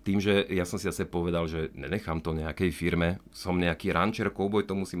 lebo tým, že ja som si zase povedal, že nenechám to nejakej firme, som nejaký rančer, kouboj,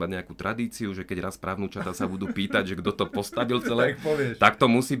 to musí mať nejakú tradíciu, že keď raz právnučatá sa budú pýtať, že kto to postavil celé, tak to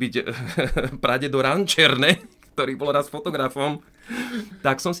musí byť pradedo rančer, ne? Ktorý bol raz fotografom.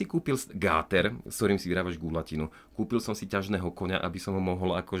 Tak som si kúpil gáter, s ktorým si vyrábaš gulatinu. Kúpil som si ťažného koňa, aby som ho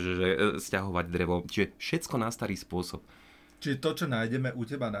mohol akože stiahovať drevo. Čiže všetko na starý spôsob. Čiže to, čo nájdeme u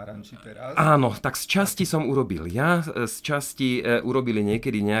teba na ranči teraz? Áno, tak z časti som urobil ja, z časti urobili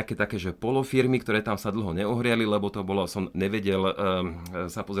niekedy nejaké také, že polofirmy, ktoré tam sa dlho neohriali, lebo to bolo, som nevedel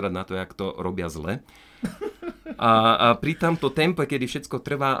sa pozerať na to, jak to robia zle. A pri tamto tempe, kedy všetko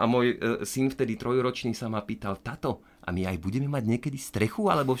trvá a môj syn vtedy 3-ročný sa ma pýtal, tato, a my aj budeme mať niekedy strechu,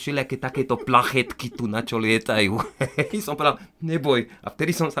 alebo všelijaké takéto plachetky tu, na čo lietajú. Som povedal, neboj. A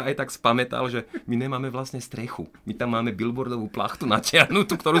vtedy som sa aj tak spamätal, že my nemáme vlastne strechu. My tam máme billboardovú plachtu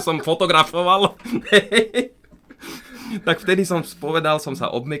natiahnutú, ktorú som fotografoval. Tak vtedy som povedal, som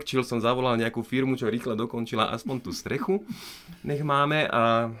sa obmekčil, som zavolal nejakú firmu, čo rýchle dokončila aspoň tú strechu. Nech máme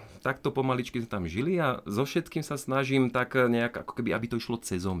a takto pomaličky sme tam žili a so všetkým sa snažím tak nejak, ako keby, aby to išlo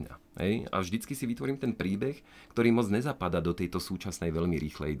cezo mňa. Hej? A vždycky si vytvorím ten príbeh, ktorý moc nezapadá do tejto súčasnej veľmi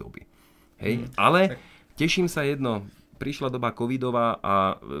rýchlej doby. Hej? Ale teším sa jedno, prišla doba covidová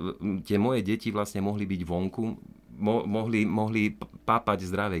a tie moje deti vlastne mohli byť vonku, mohli pápať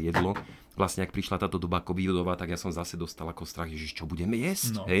zdravé jedlo. Vlastne, ak prišla táto doba covidová, tak ja som zase dostal ako strach, Ježiš, čo budeme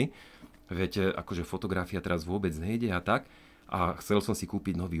jesť? No. Hej? Veď akože fotografia teraz vôbec nejde a tak. A chcel som si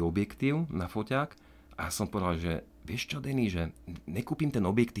kúpiť nový objektív na foťák a som povedal, že vieš čo, Denny, že nekúpim ten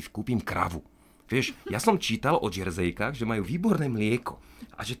objektív, kúpim kravu. Vieš, ja som čítal o Jerseykách, že majú výborné mlieko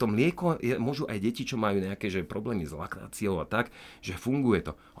a že to mlieko môžu aj deti, čo majú nejaké že problémy s laktáciou a tak, že funguje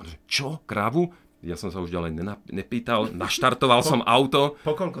to. On že čo, kravu? Ja som sa už ďalej nepýtal, naštartoval som auto.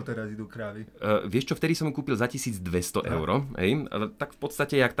 Po koľko teraz idú krávy? Vieš čo, vtedy som ju kúpil za 1200 eur. Tak v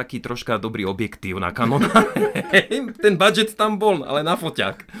podstate jak taký troška dobrý objektív na Canon. Ten budget tam bol, ale na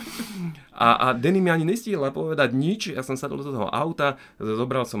foťák. A Denny mi ani nestihla povedať nič. Ja som sadol do toho auta,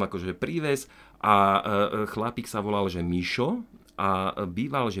 zobral som akože príves a chlapík sa volal, že Mišo. A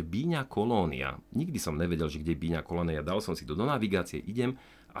býval, že Bíňa Kolónia. Nikdy som nevedel, že kde je Bíňa Kolónia. Dal som si to do navigácie, idem.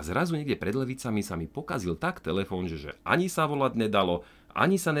 A zrazu niekde pred Levicami sa mi pokazil tak telefón, že ani sa volať nedalo,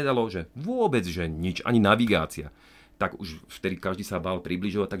 ani sa nedalo, že vôbec, že nič, ani navigácia. Tak už vtedy každý sa bál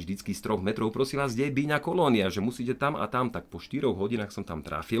približovať, tak vždycky z 3 metrov, prosím vás, kde je Bíňa Kolónia, že musíte tam a tam. Tak po 4 hodinách som tam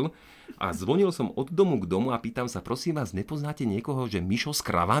trafil a zvonil som od domu k domu a pýtam sa, prosím vás, nepoznáte niekoho, že Mišo s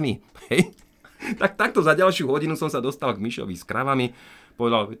kravami? Hej? Tak takto za ďalšiu hodinu som sa dostal k Mišovi s kravami,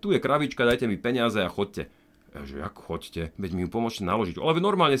 povedal, tu je kravička, dajte mi peniaze a chodte. Ja, že jak chodte, veď mi ju pomôžte naložiť. Ale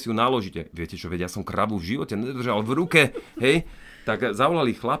normálne si ju naložíte. Viete čo, veď ja som kravu v živote nedržal v ruke, hej. Tak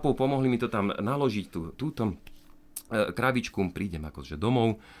zavolali chlapov, pomohli mi to tam naložiť, túto kravičku, prídem akože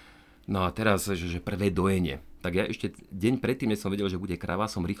domov. No a teraz, že prvé dojenie. Tak ja ešte deň predtým, než som vedel, že bude krava,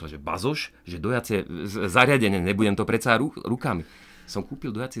 som rýchle, že bazoš, že dojacie zariadenie, nebudem to predsa rukami. Som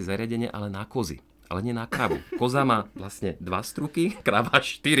kúpil dojacie zariadenie, ale na kozy, ale nie na kravu. Koza má vlastne 2 struky, krava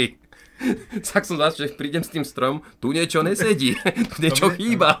 4. Tak som začal, že prídem s tým strojom, tu niečo nesedí, tu niečo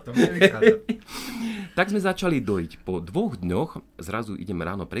chýba. Tak sme začali dojiť. Po 2 dňoch zrazu idem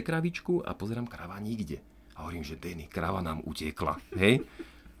ráno pre kravičku a pozerám, krava nikde. A hovorím, že Denny, krava nám utiekla. Hej?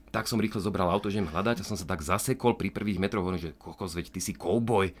 Tak som rýchlo zobral auto, že idem hľadať a som sa tak zasekol pri prvých metroch. Hovorím, že kokos, veď ty si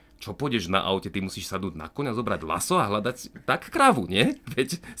kouboj. Čo pôjdeš na aute, ty musíš sadnúť na koňa, zobrať laso a hľadať tak kravu, nie?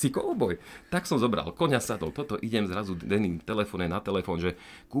 Veď si kouboj. Tak som zobral koňa, sadol. Toto idem zrazu Denny na telefón, že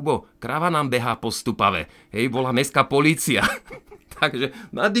Kubo, krava nám behá po Stupave. Hej, bola mestská polícia. Takže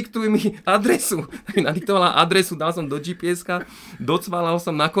nadiktuj mi adresu. Nadiktovala adresu, dal som do GPS-ka, docvalal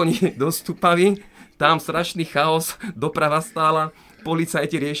som na koni do Stupavy. Tam strašný chaos, doprava stála.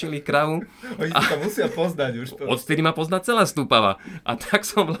 Policajti riešili kravu. Oni to musia poznať už. Odtedy ma pozná celá Stupava. A tak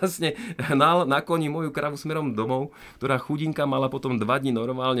som vlastne hnal na koni moju kravu smerom domov, ktorá chudinka mala potom 2 dní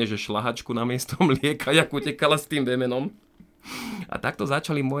normálne, že šlahačku na miesto mlieka, jak utekala s tým vemenom. A takto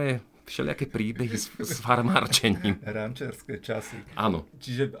začali moje všelijaké príbehy s farmárčením. Rančerské časy. Áno.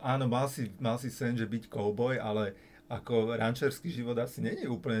 Čiže áno, mal si sen, že byť kouboj, ale ako rančerský život asi nie je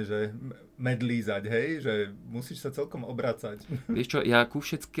úplne, že medlízať, hej? Že musíš sa celkom obracať. Vieš čo, ja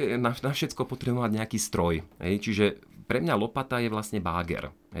na všetko potrebujem mať nejaký stroj, hej? Čiže pre mňa lopata je vlastne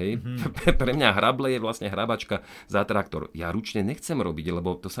báger, hej? Pre mňa hrable je vlastne hrabačka za traktor. Ja ručne nechcem robiť,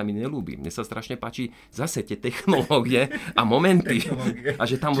 lebo to sa mi nelúbi. Mne sa strašne páči zase tie technológie a momenty. A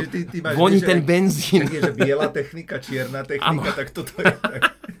že tam voní ten benzín. Tak je, že biela technika, čierna technika, tak toto je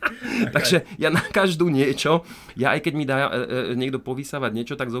tak. Takže ja na každú niečo, ja aj keď mi dá niekto povysávať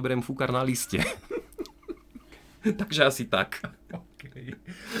niečo, tak zoberiem fúkar na liste. Takže asi tak. Okay.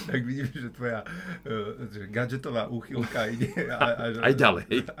 Tak vidím, že tvoja gadžetová úchylka ide aj ďalej.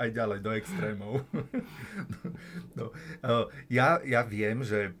 Aj ďalej do extrémov. No, ja viem,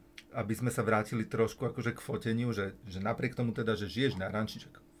 že aby sme sa vrátili trošku akože k foteniu, že napriek tomu teda, že žiješ na ranči,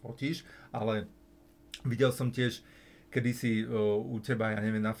 fotíš, ale videl som tiež kedysi u teba, ja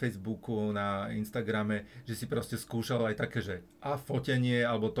neviem, na Facebooku, na Instagrame, že si proste skúšal aj také, že fotenie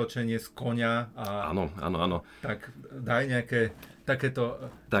alebo točenie z koňa. Áno. Tak daj nejaké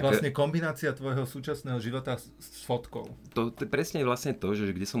takéto, vlastne kombinácia tvojho súčasného života s fotkou. To je presne vlastne to,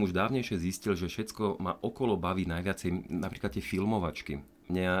 že kde som už dávnejšie zistil, že všetko ma okolo baví najviacej, napríklad tie filmovačky.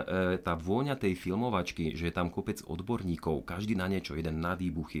 tá vôňa tej filmovačky, že je tam kopec odborníkov, každý na niečo, jeden na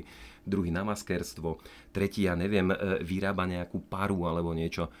výbuchy, druhý na maskérstvo, tretí, ja neviem, vyrába nejakú paru alebo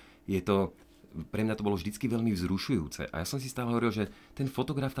niečo. Pre mňa to bolo vždycky veľmi vzrušujúce. A ja som si stále hovoril, že ten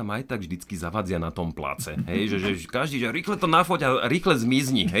fotograf tam aj tak vždycky zavadzia na tom place. Hej, že každý, že rýchle to nafoť a rýchle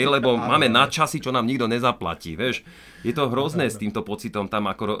zmizni, hej, lebo máme nadčasy, čo nám nikto nezaplatí. Vieš. Je to hrozné s týmto pocitom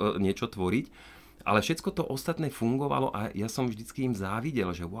tam ako niečo tvoriť. Ale všetko to ostatné fungovalo a ja som vždycky im závidel,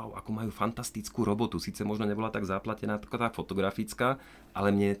 že wow, ako majú fantastickú robotu. Sice možno nebola tak zaplatená ako tá fotografická,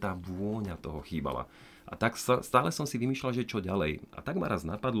 ale mne tá vôňa toho chýbala. A tak stále som si vymýšľal, že čo ďalej. A tak ma raz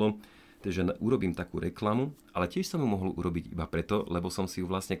napadlo, že urobím takú reklamu, ale tiež som ju mohol urobiť iba preto, lebo som si ju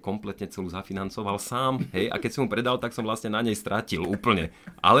vlastne kompletne celú zafinancoval sám, hej, a keď som ju predal, tak som vlastne na nej stratil úplne.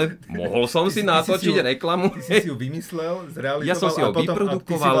 Ale mohol som si natočiť reklamu. Ty si ju vymyslel, zrealizoval ja som si ho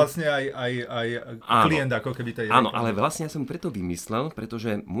vyprodukoval. A ty si vlastne aj klient ako keby tej reklamy. Áno, ale vlastne ja som preto vymyslel,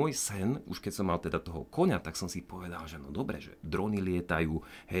 pretože môj sen, už keď som mal teda toho koňa, tak som si povedal, že no dobre, že drony lietajú,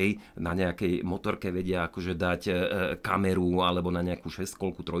 hej, na nejakej motorke vedia akože dať kameru alebo na nejakú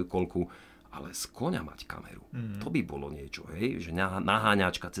šestkolku, trojkolku. Ale z koňa mať kameru, to by bolo niečo, hej? Že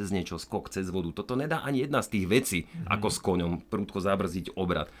naháňačka cez niečo, skok cez vodu, toto nedá ani jedna z tých vecí, ako s koňom prudko zabrzdiť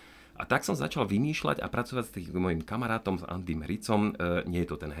obrad. A tak som začal vymýšľať a pracovať s tým mojim kamarátom, s Andym Hricom, nie je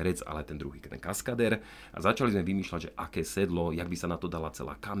to ten herec, ale ten druhý, ten kaskadér. A začali sme vymýšľať, že aké sedlo, jak by sa na to dala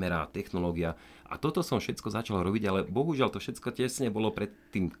celá kamera, technológia. A toto som všetko začal robiť, ale bohužiaľ to všetko tesne bolo pred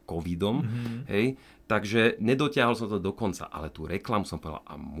tým covidom, hej. Takže nedotiahol som to do konca, ale tú reklamu som povedal,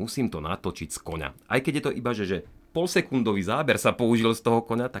 a musím to natočiť z koňa. Aj keď je to iba, že polsekundový záber sa použil z toho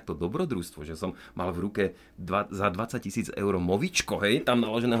koňa, tak to dobrodružstvo, že som mal v ruke za 20 000 eur movičko, hej, tam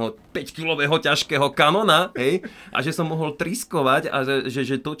naloženého 5-kilového ťažkého kanona, hej, a že som mohol triskovať a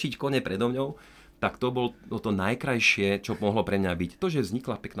že točiť kone predo mňou, tak to bolo to najkrajšie, čo mohlo pre mňa byť. To, že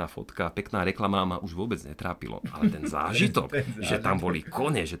vznikla pekná fotka, pekná reklama ma už vôbec netrápilo, ale ten zážitok, že tam boli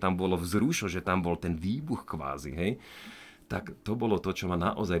kone, že tam bolo vzrušo, že tam bol ten výbuch kvázi, hej, tak to bolo to, čo ma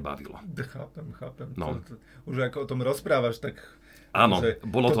naozaj bavilo. Chápem. No. Už ako o tom rozprávaš, tak... Áno,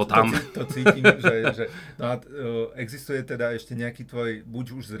 bolo to tam. To cítim, že no a existuje teda ešte nejaký tvoj, buď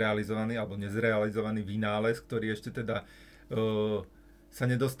už zrealizovaný, alebo nezrealizovaný vynález, ktorý ešte teda sa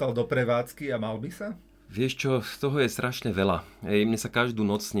nedostal do prevádzky a mal by sa? Vieš čo, z toho je strašne veľa. Mne sa každú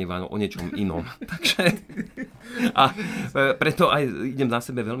noc sníva o niečom inom. Takže... A preto aj idem na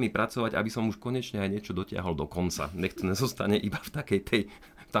sebe veľmi pracovať, aby som už konečne aj niečo dotiahol do konca. Nech to nezostane iba v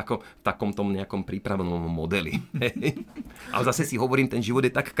takom tom nejakom prípravnom modeli. Ale zase si hovorím, ten život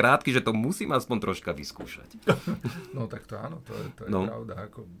je tak krátky, že to musím aspoň troška vyskúšať. No tak to áno, to je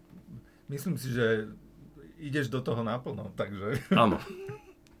pravda. Myslím si, že ideš do toho naplno, takže... Áno.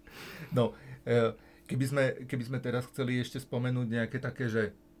 No, keby sme teraz chceli ešte spomenúť nejaké také,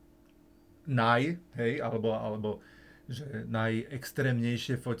 že alebo že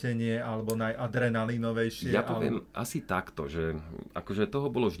najextrémnejšie fotenie, alebo najadrenalinovejšie. Ja poviem asi takto, že akože toho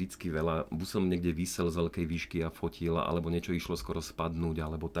bolo vždycky veľa. Buď som niekde visel z veľkej výšky a fotil, alebo niečo išlo skoro spadnúť,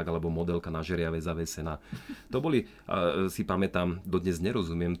 alebo modelka na žeriave zavesená. To boli, si pamätám, dodnes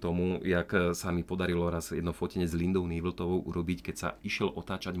nerozumiem tomu, jak sa mi podarilo raz jedno fotenie s Lindou Nivltovou urobiť, keď sa išiel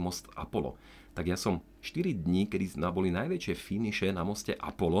otáčať most Apollo. Tak ja som 4 dní, kedy boli najväčšie finiše na moste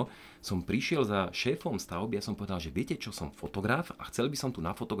Apollo, som prišiel za šéfom stavby a som povedal, že viete čo, som fotograf a chcel by som tu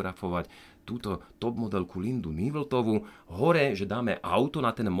nafotografovať túto top modelku Lindu Nivltovú. Hore, že dáme auto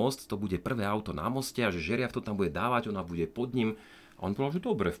na ten most, to bude prvé auto na moste a že žeriav to tam bude dávať, ona bude pod ním. A on povedal, že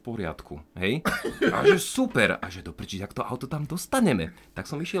dobre, v poriadku, hej? A že super, a že doprčiť, ak to auto tam dostaneme. Tak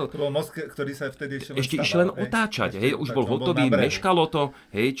som išiel... To bol most, ktorý sa vtedy ešte išiel len otáčať, hej? Už bol hotový, meškalo to,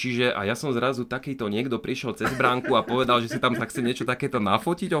 hej? Čiže, a ja som zrazu takýto niekto prišiel cez bránku a povedal, že si tam chce niečo takéto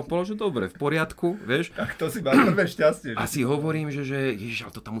nafotiť. A on povedal, že dobre, v poriadku, vieš? Tak to si mal prvé šťastie. A si hovorím, že ježiš,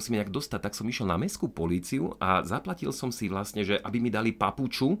 ale to tam musíme nejak dostať. Tak som išiel na mestskú políciu a zaplatil som si vlastne, že aby mi dali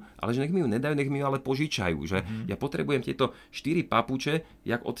papuču, ale že nech mi ju nedajú, nech mi ju ale požičajú, že ja potrebujem tieto 4 papuče,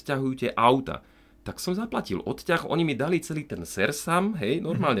 jak odťahujú tie auta. Tak som zaplatil odťah, oni mi dali celý ten sersam, hej,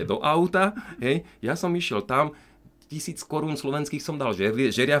 normálne do auta, hej, ja som išiel tam, 1000 korún slovenských som dal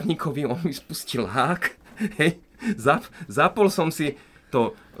žeriavníkovi, on mi spustil hák, hej, zapol som si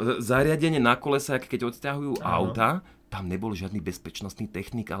to zariadenie na kolesa, keď odťahujú auta, tam nebol žiadny bezpečnostný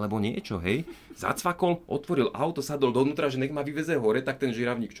technik alebo niečo, hej. Zacvakol, otvoril auto, sadol dovnútra, že nech ma vyveze hore, tak ten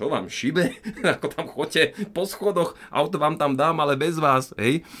žiravník, čo vám šibe? Ako tam chodte po schodoch, auto vám tam dám, ale bez vás,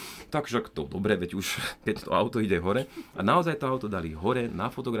 hej. Takže to dobre, veď už, keď to auto ide hore. A naozaj to auto dali hore,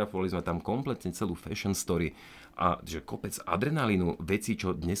 nafotografovali sme tam kompletne celú fashion story. A že kopec adrenalínu, veci,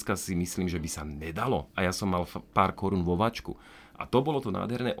 čo dneska si myslím, že by sa nedalo. A ja som mal pár korún vo vačku. A to bolo to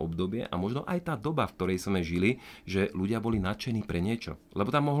nádherné obdobie a možno aj tá doba, v ktorej sme žili, že ľudia boli nadšení pre niečo. Lebo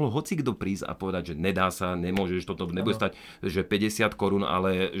tam mohol hocikto prísť a povedať, že nedá sa, nemôžeš, toto nebude stať, že 50 korún,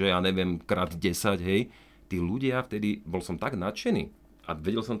 ale že ja neviem, krát 10, hej. Tí ľudia vtedy, bol som tak nadšený a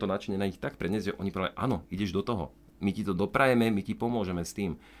vedel som to nadšenie na nich tak predniesť, že oni povedali, áno, ideš do toho. My ti to doprajeme, my ti pomôžeme s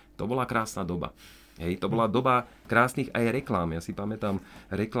tým. To bola krásna doba. Hej, to bola doba krásnych aj reklám. Ja si pamätám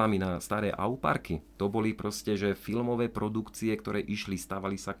reklamy na staré auparky. To boli proste, že filmové produkcie, ktoré išli,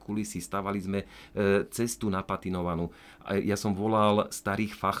 stavali sa kulisy, stavali sme cestu napatinovanú. Ja som volal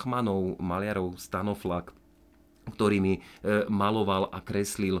starých fachmanov, maliarov Stanoflak, ktorý mi maloval a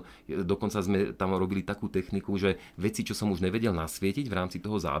kreslil. Dokonca sme tam robili takú techniku, že veci, čo som už nevedel nasvietiť v rámci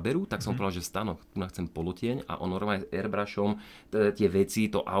toho záberu, tak som povedal, že Stano, tu chcem polotieň a on normálne airbrushom tie veci,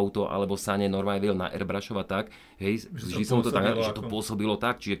 to auto alebo sane normálne vedel na airbrushovať tak, hej, že to pôsobilo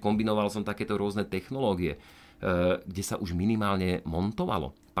tak, čiže kombinoval som takéto rôzne technológie, kde sa už minimálne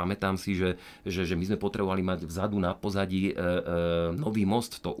montovalo. Pamätám si, že my sme potrebovali mať vzadu na pozadí nový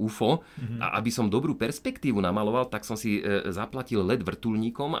most, to UFO, a aby som dobrú perspektívu namaloval, tak som si zaplatil LED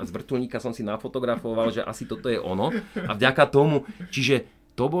vrtuľníkom a z vrtuľníka som si nafotografoval, že asi toto je ono. A vďaka tomu, čiže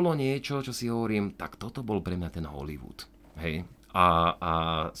to bolo niečo, čo si hovorím, tak toto bol pre mňa ten Hollywood. Hej.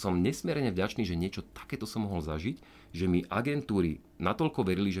 A som nesmierne vďačný, že niečo takéto som mohol zažiť, že mi agentúry natoľko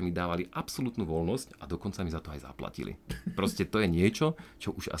verili, že mi dávali absolútnu voľnosť a dokonca mi za to aj zaplatili. Proste to je niečo,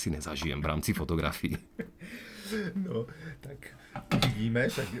 čo už asi nezažijem v rámci fotografií. No, tak vidíme,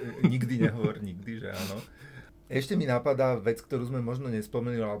 však nikdy nehovor nikdy, že áno. Ešte mi napadá vec, ktorú sme možno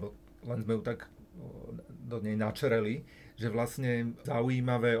nespomenuli, alebo len sme ju tak do nej načereli, že vlastne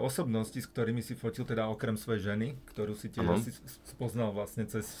zaujímavé osobnosti, s ktorými si fotil, teda okrem svojej ženy, ktorú si tiež si spoznal vlastne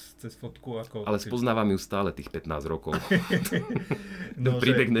cez fotku. Ale spoznávam ju stále tých 15 rokov. No,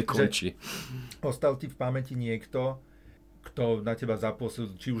 príbeh nekončí. Ostal ti v pamäti niekto, kto na teba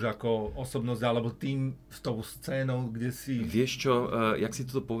zapôsobil, či už ako osobnosť, alebo tým s tou scénou, kde si... Vieš čo, jak si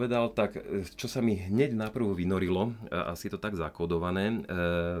toto povedal, tak čo sa mi hneď naprvo vynorilo, asi to tak zakodované,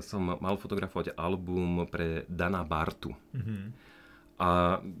 som mal fotografovať album pre Dana Bartu.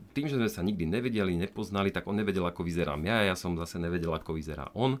 A tým, že sme sa nikdy nevedeli, nepoznali, tak on nevedel, ako vyzerám ja som zase nevedel, ako vyzerá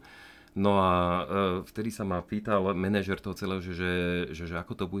on. No a vtedy sa ma pýtal manažer toho celého, že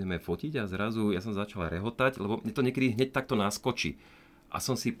ako to budeme fotiť a zrazu ja som začal rehotať, lebo mne to niekedy hneď takto naskočí. A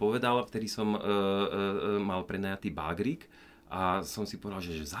som si povedal, vtedy som mal prenajatý bagrík a som si povedal,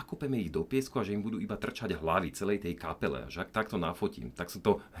 že zakopeme ich do piesku a že im budú iba trčať hlavy celej tej kapele. Že ak takto nafotím. Tak som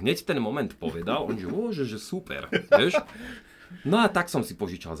to hneď v ten moment povedal, on že super, vieš. No a tak som si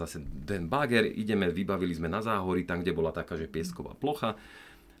požičal zase ten bager, vybavili sme na Záhory, tam, kde bola taká, že piesková plocha.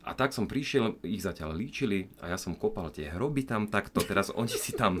 A tak som prišiel, ich zatiaľ líčili a ja som kopal tie hroby tam takto. Teraz oni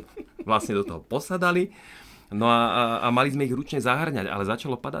si tam vlastne do toho posadali. No a mali sme ich ručne zahrňať, ale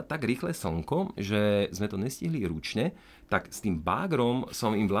začalo padať tak rýchle slnko, že sme to nestihli ručne, tak s tým bagrom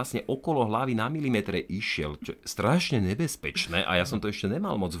som im vlastne okolo hlavy na milimetre išiel, čo je strašne nebezpečné a ja som to ešte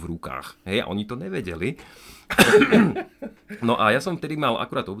nemal moc v rukách. Hej, a oni to nevedeli. No a ja som vtedy mal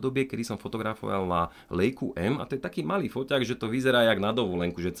akurát obdobie, kedy som fotografoval na Leicu M a to je taký malý foťák, že to vyzerá jak na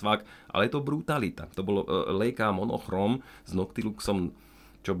dovolenku, že cvak, ale je to brutalita. To bolo Leica monochrom s Noctiluxom,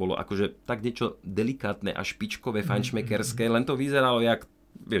 čo bolo akože tak niečo delikátne a špičkové, fajnšmekerské, len to vyzeralo jak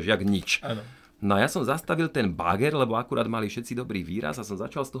nič. Áno. No a ja som zastavil ten bager, lebo akurát mali všetci dobrý výraz a som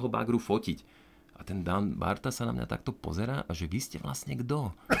začal z toho bagru fotiť. A ten Dan Barta sa na mňa takto pozerá a že vy ste vlastne kto?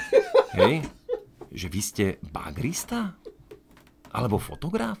 Hej? Že vy ste bagrista? Alebo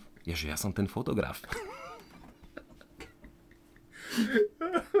fotograf? Ja som ten fotograf.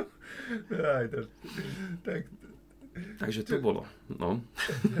 Takže to bolo. No.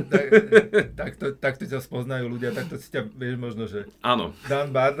 Takto ťa spoznajú ľudia, takto si ťa, vieš, možno, že... Áno.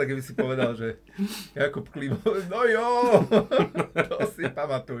 Dan Barta, keby si povedal, že Jakub Klimo, no jo, to si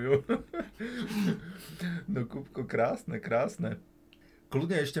pamatujú. No Kupko, krásne.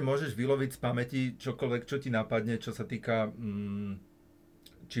 Kľudne ešte môžeš vyloviť z pamäti čokoľvek, čo ti napadne, čo sa týka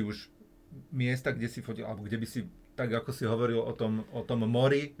či už miesta, kde si fotil, alebo kde by si, tak ako si hovoril o tom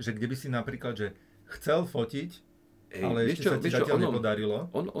mori, že kde by si napríklad, že chcel fotiť, ale ešte sa ti zatiaľ nepodarilo.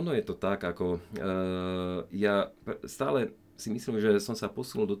 Ono je to tak, ako ja stále si myslím, že som sa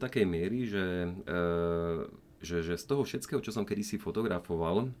posunul do takej miery, že z toho všetkého, čo som kedysi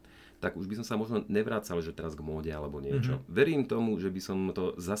fotografoval, tak už by som sa možno nevracal, že teraz k móde alebo niečo. Verím tomu, že by som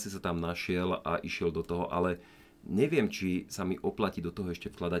to zase sa tam našiel a išiel do toho, ale neviem, či sa mi oplatí do toho ešte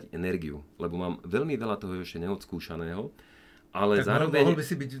vkladať energiu, lebo mám veľmi veľa toho ešte neodskúšaného, ale tak zároveň... mohol by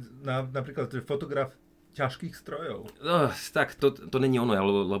si byť napríklad fotograf ťažkých strojov. Tak to není ono,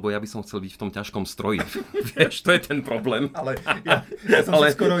 lebo ja by som chcel byť v tom ťažkom stroji. Vieš, to je ten problém. Ale ja som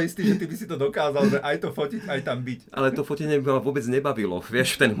si skoro istý, že ty by si to dokázal, že aj to fotiť, aj tam byť. Ale to fotenie by ma vôbec nebavilo,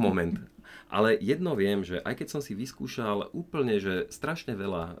 vieš, v ten moment. Ale jedno viem, že aj keď som si vyskúšal úplne, že strašne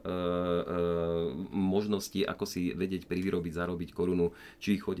veľa možností, ako si vedieť privyrobiť, zarobiť korunu,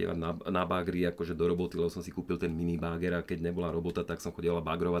 či chodievať na bagri, akože do roboty, lebo som si kúpil ten mini bagger a keď nebola robota, tak som chodila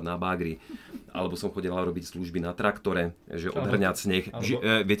bagrovať na bagri. Alebo som chodila robiť služby na traktore, že odhrňať sneh.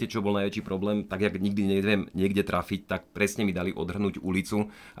 Viete, čo bol najväčší problém? Tak, jak nikdy neviem niekde trafiť, tak presne mi dali odhrnúť ulicu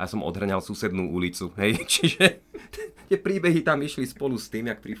a ja som odhrňal susednú ulicu. Hej? Čiže tie príbehy tam išli spolu s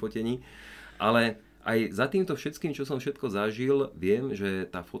tým, jak pri fotení. Ale aj za týmto všetkým, čo som všetko zažil, viem, že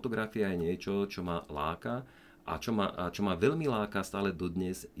tá fotografia je niečo, čo ma láka a čo ma veľmi láka stále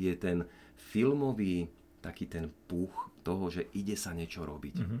dodnes, je ten filmový taký ten puch toho, že ide sa niečo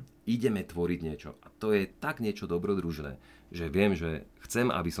robiť. Ideme tvoriť niečo. A to je tak niečo dobrodružné, že viem, že chcem,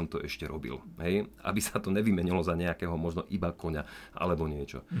 aby som to ešte robil. Hej? Aby sa to nevymenilo za nejakého možno iba koňa alebo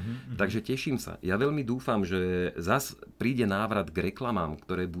niečo. Takže teším sa. Ja veľmi dúfam, že zas príde návrat k reklamám,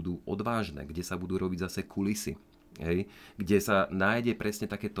 ktoré budú odvážne, kde sa budú robiť zase kulisy. Hej? Kde sa nájde presne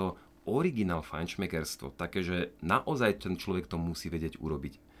takéto originál fajnšmekerstvo. Také, že naozaj ten človek to musí vedieť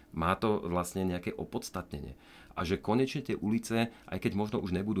urobiť. Má to vlastne nejaké opodstatnenie. A že konečne tie ulice, aj keď možno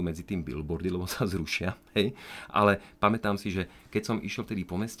už nebudú medzi tým billboardy, lebo sa zrušia, hej, ale pamätám si, že keď som išiel vtedy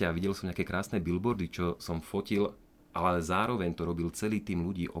po meste a videl som nejaké krásne billboardy, čo som fotil, ale zároveň to robil celý tým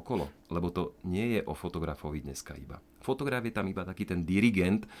ľudí okolo, lebo to nie je o fotografovi dneska iba. Fotograf je tam iba taký ten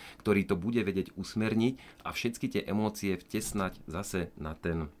dirigent, ktorý to bude vedieť usmerniť a všetky tie emócie vtesnať zase na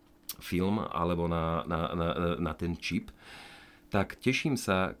ten film alebo na ten čip. Tak teším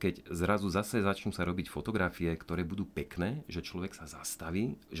sa, keď zrazu zase začnú sa robiť fotografie, ktoré budú pekné, že človek sa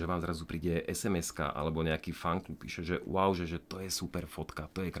zastaví, že vám zrazu príde SMS-ka alebo nejaký fanklub píše, že wow, že to je super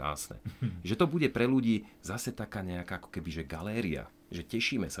fotka, to je krásne. Že to bude pre ľudí zase taká nejaká ako keby, že galéria, že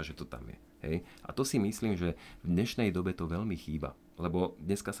tešíme sa, že to tam je. Hej? A to si myslím, že v dnešnej dobe to veľmi chýba, lebo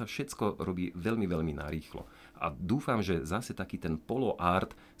dneska sa všetko robí veľmi, veľmi narýchlo. A dúfam, že zase taký ten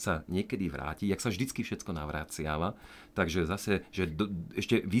polo-art sa niekedy vráti, jak sa vždycky všetko navraciava, takže zase, že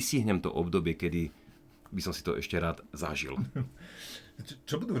ešte vysihnem to obdobie, kedy by som si to ešte rád zažil.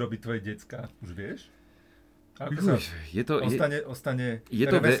 Čo budú robiť tvoje decká? Už vieš? Ostane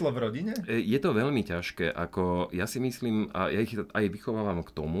remeslo v rodine? Je to veľmi ťažké. Ako ja si myslím, a ja ich aj vychovávam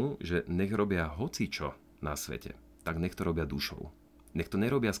k tomu, že nech robia hocičo na svete, tak nech to robia dušou. Nech to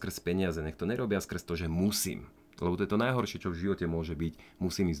nerobia skrz peniaze, nech to nerobia skrz to, že musím. Lebo to je to najhoršie, čo v živote môže byť.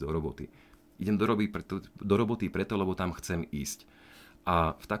 Musím ísť do roboty. Idem do roboty preto, lebo tam chcem ísť.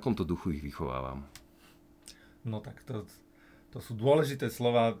 A v takomto duchu ich vychovávam. No tak to sú dôležité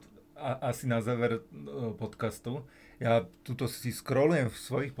slova asi na záver podcastu. Ja tuto si scrollujem v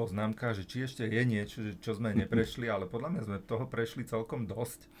svojich poznámkach, že či ešte je niečo, čo sme neprešli, ale podľa mňa sme toho prešli celkom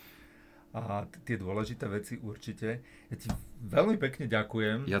dosť. A tie dôležité veci určite. Ja ti veľmi pekne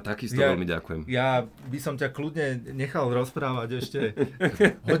ďakujem. Ja takisto veľmi ďakujem. Ja by som ťa kľudne nechal rozprávať ešte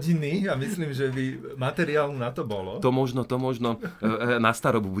hodiny a myslím, že by materiálu na to bolo. To možno. Na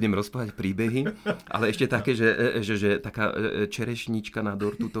starobu budem rozprávať príbehy, ale ešte také, že taká čerešnička na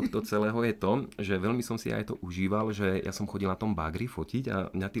dortu tohto celého je to, že veľmi som si aj to užíval, že ja som chodil na tom bagri fotiť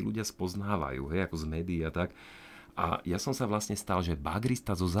a mňa tí ľudia spoznávajú, hej, ako z médií a tak. A ja som sa vlastne stal, že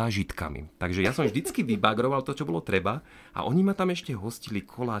bagrista so zážitkami. Takže ja som vždycky vybagroval to, čo bolo treba a oni ma tam ešte hostili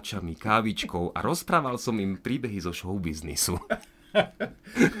koláčami, kávičkou a rozprával som im príbehy zo showbiznisu.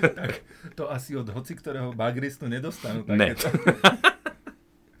 Tak to asi od hoci ktorého bagristu nedostanú takéto.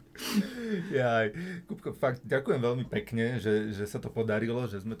 Kupko, fakt ďakujem veľmi pekne, že sa to podarilo,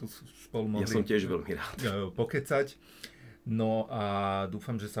 že sme tu spolu mohli ja som tiež veľmi rád pokecať. No a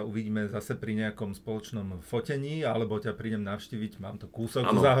dúfam, že sa uvidíme zase pri nejakom spoločnom fotení, alebo ťa prídem navštíviť, mám to kúsok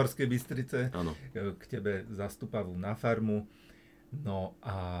z Záhorskej Bystrice, k tebe zastupavú na farmu. No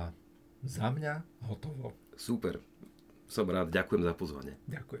a za mňa hotovo. Super, som rád, ďakujem za pozvanie.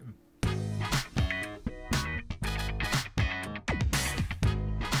 Ďakujem.